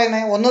മണ്ടത്തരം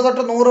പറയുന്നത്? 1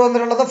 തൊട്ട് 100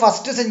 വന്നിട്ടുള്ളത്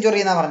 1st century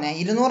എന്നാ പറഞ്ഞത്.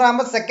 200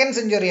 ആകുമ്പോൾ 2nd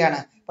century ആണ്.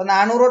 അപ്പൊ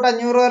 400 തൊട്ട്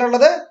 500 വരെ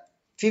ഉള്ളത്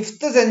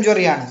 5th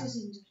century ആണ്.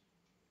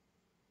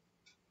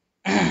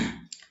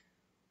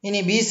 ഇനി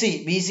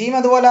BCയും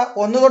അതുപോലെ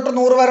 1 തൊട്ട്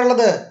 100 വരെ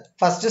ഉള്ളത്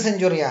 1st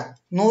century.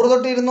 100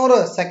 തൊട്ട് 200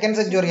 2nd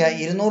century.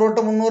 200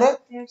 തൊട്ട് 300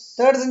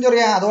 3rd century.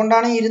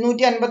 അതുകൊണ്ടാണ്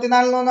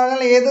 254 എന്ന്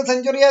പറഞ്ഞാൽ ഏത്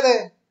സെഞ്ചുറി അത്?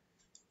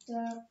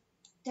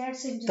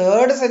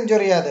 3rd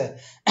century അത്.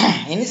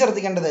 ഇനി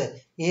ശ്രദ്ധിക്കേണ്ടത്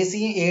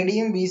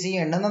ADയും BCയും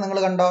എണ്ണുന്നത് നിങ്ങൾ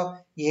കണ്ടോ?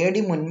 AD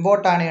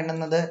മുൻപോട്ടാണ്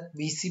എണ്ണുന്നത്,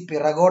 BC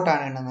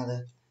പിറകോട്ടാണ് എണ്ണുന്നത്.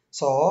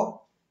 സോ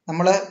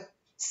നമ്മൾ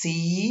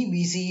CE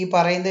BCE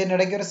പറയുന്നതിന്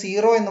ഇടയ്ക്ക് ഒരു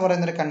 0 എന്ന്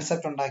പറയുന്ന ഒരു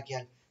കൺസെപ്റ്റ്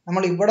ഉണ്ടാക്കിയാൽ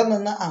നമ്മൾ ഇവിടെ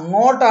നിന്ന്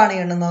അങ്ങോട്ടാണ്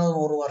എണ്ണുന്നത്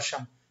 100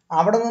 വർഷം,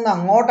 അവിടെ നിന്ന്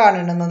അങ്ങോട്ടാണ്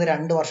എണ്ണുന്നത്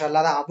 2 വർഷം,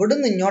 അല്ലാതെ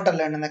അവിടുന്ന്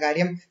ഇങ്ങോട്ടല്ല എണ്ണുന്ന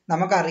കാര്യം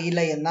നമുക്കറിയില്ല.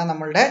 എന്നാൽ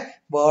നമ്മളുടെ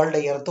വേൾഡ്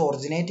എർത്ത്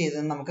ഒറിജിനേറ്റ്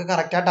ചെയ്തതെന്ന് നമുക്ക്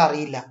കറക്റ്റായിട്ട്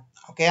അറിയില്ല.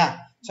 ഓക്കെയാ?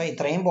 സോ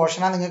ഇത്രയും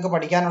പോർഷനാണ് നിങ്ങൾക്ക്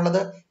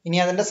പഠിക്കാനുള്ളത്. ഇനി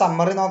അതിന്റെ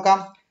സമ്മറി നോക്കാം.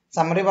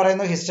 സമ്മറി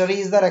പറയുന്നു, history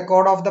is the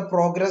record of the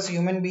progress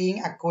human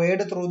being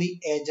acquired through the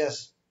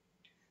ages.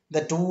 The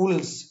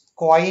tools,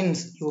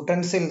 coins,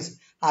 utensils,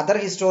 other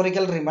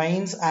historical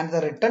remains and the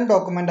written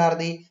document are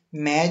the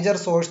major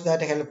source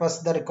that help us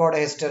the record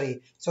history.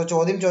 So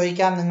ചോദ്യം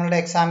ചോദിക്കാം നിങ്ങളുടെ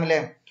എക്സാമിലെ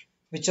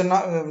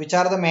which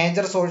are the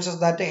major sources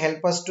that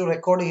help us to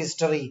record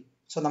history.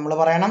 So നമ്മൾ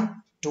പറയണം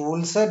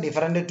tools,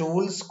 different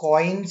tools,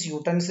 coins,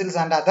 utensils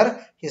and other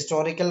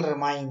historical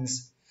remains.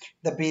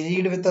 The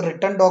period with the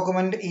written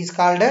document is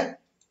called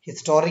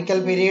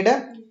historical period.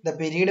 The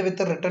period with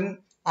the written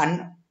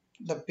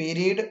the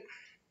period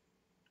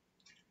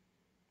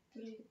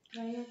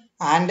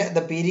and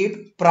the period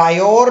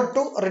prior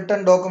to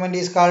written document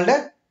is called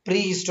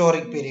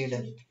prehistoric period.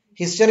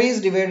 History is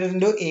divided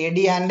into AD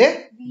and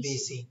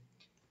BC.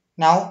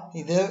 Now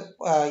ഇത്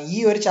ഈ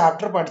ഒരു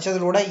chapter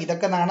പഠിച്ചതിലൂടെ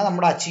ഇതൊക്കെയാണ്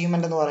നമ്മുടെ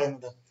achievement എന്ന്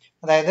പറയുന്നത്.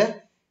 അതായത്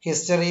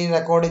history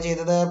record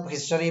ചെയ്തത്,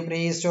 history pre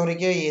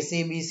historic, AC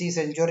BC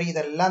century,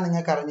 ഇതെല്ലാം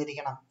നിങ്ങൾക്ക്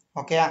അറിഞ്ഞിരിക്കണം.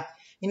 ഓക്കെയാ.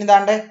 ഇനി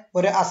താണ്ടെ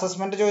ഒരു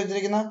assessment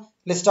ചോദിച്ചിരിക്കുന്നു.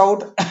 List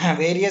out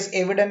various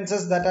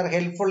evidences that are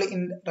helpful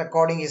in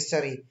recording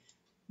history.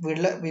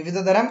 വിവിധ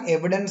തരം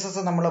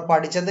എവിഡൻസസ് നമ്മൾ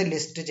പഠിച്ചത്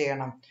ലിസ്റ്റ്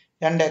ചെയ്യണം.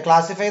 2.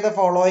 Classify the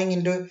following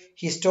into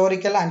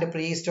historical and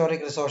pre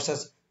historic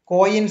resources.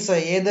 Coins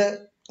ഏത്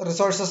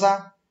റിസോഴ്സസാ?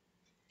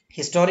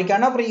 ഹിസ്റ്റോറിക്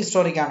ആണോ പ്രീ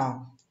ഹിസ്റ്റോറിക് ആണോ?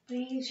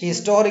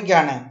 ഹിസ്റ്റോറിക്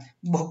ആണ്.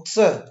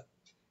 Books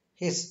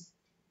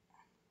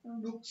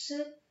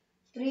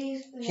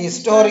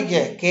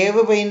historic.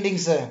 Cave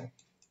paintings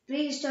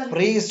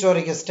pre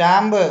historic.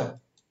 Stamp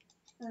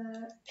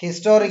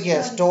historic.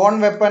 Stone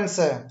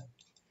weapons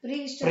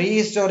pre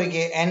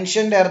historic.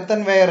 Ancient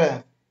എർത്തൻവെയർ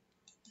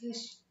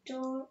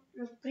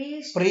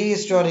pre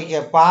historic.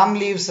 Palm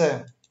leaves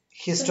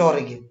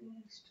historic.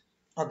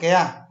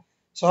 ഓക്കെയാ.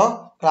 So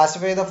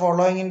classify the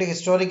following in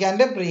historic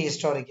and pre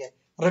historic.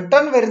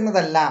 Return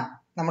വരുന്നതെല്ലാം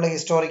നമ്മൾ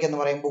historic എന്ന്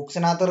പറയും.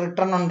 ബുക്സിനകത്ത്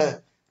return ഉണ്ട്,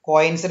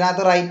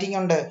 കോയിൻസിനകത്ത് writing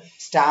ഉണ്ട്,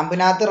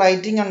 സ്റ്റാമ്പിനകത്ത്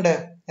writing ഉണ്ട്,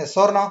 yes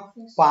or no?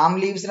 Palm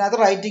ലീവ്സിനകത്ത്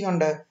writing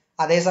ഉണ്ട്.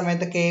 അതേ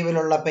സമയത്ത്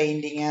കേവിലുള്ള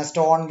painting,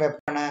 stone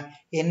വെപ്പണ്,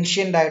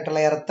 ancient ആയിട്ടുള്ള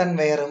എർത്തൻ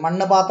വെയർ,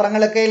 മണ്ണ്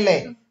പാത്രങ്ങളൊക്കെ ഇല്ലേ,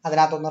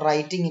 അതിനകത്തൊന്നും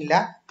റൈറ്റിംഗ് ഇല്ല.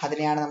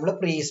 അതിനെയാണ് നമ്മൾ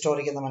പ്രീ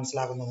ഹിസ്റ്റോറിക് എന്ന്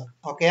മനസ്സിലാക്കുന്നത്.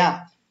 ഓക്കെയാ.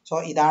 സോ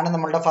ഇതാണ്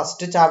നമ്മളുടെ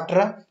ഫസ്റ്റ് ചാപ്റ്റർ.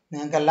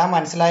 നിങ്ങൾക്കെല്ലാം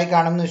മനസ്സിലായി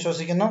കാണുമെന്ന്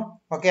വിശ്വസിക്കുന്നു.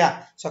 ഓക്കെയാ.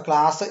 സോ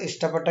ക്ലാസ്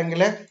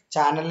ഇഷ്ടപ്പെട്ടെങ്കിൽ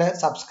ചാനൽ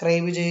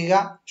സബ്സ്ക്രൈബ് ചെയ്യുക,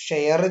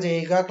 ഷെയർ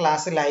ചെയ്യുക,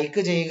 ക്ലാസ്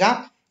ലൈക്ക് ചെയ്യുക.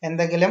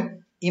 എന്തെങ്കിലും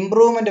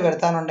ഇംപ്രൂവ്മെന്റ്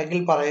വരുത്താനുണ്ടെങ്കിൽ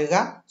പറയുക.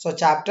 So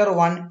chapter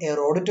 1 A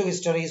road to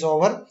history is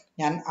over.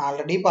 ഞാൻ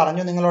ആൾറെഡി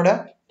പറഞ്ഞു നിങ്ങളോട്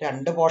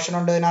 2 പോർഷൻ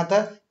ഉണ്ട് ഇതിനകത്ത്.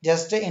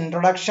 ജസ്റ്റ്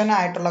ഇൻട്രൊഡക്ഷൻ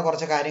ആയിട്ടുള്ള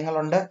കുറച്ച്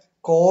കാര്യങ്ങളുണ്ട്,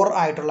 കോർ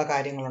ആയിട്ടുള്ള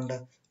കാര്യങ്ങളുണ്ട്.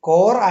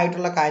 കോർ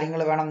ആയിട്ടുള്ള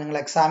കാര്യങ്ങൾ വേണം നിങ്ങൾ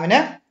എക്സാമിന്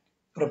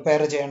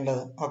പ്രിപ്പയർ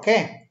ചെയ്യേണ്ടത്. Okay.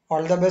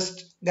 All the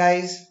best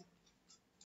guys.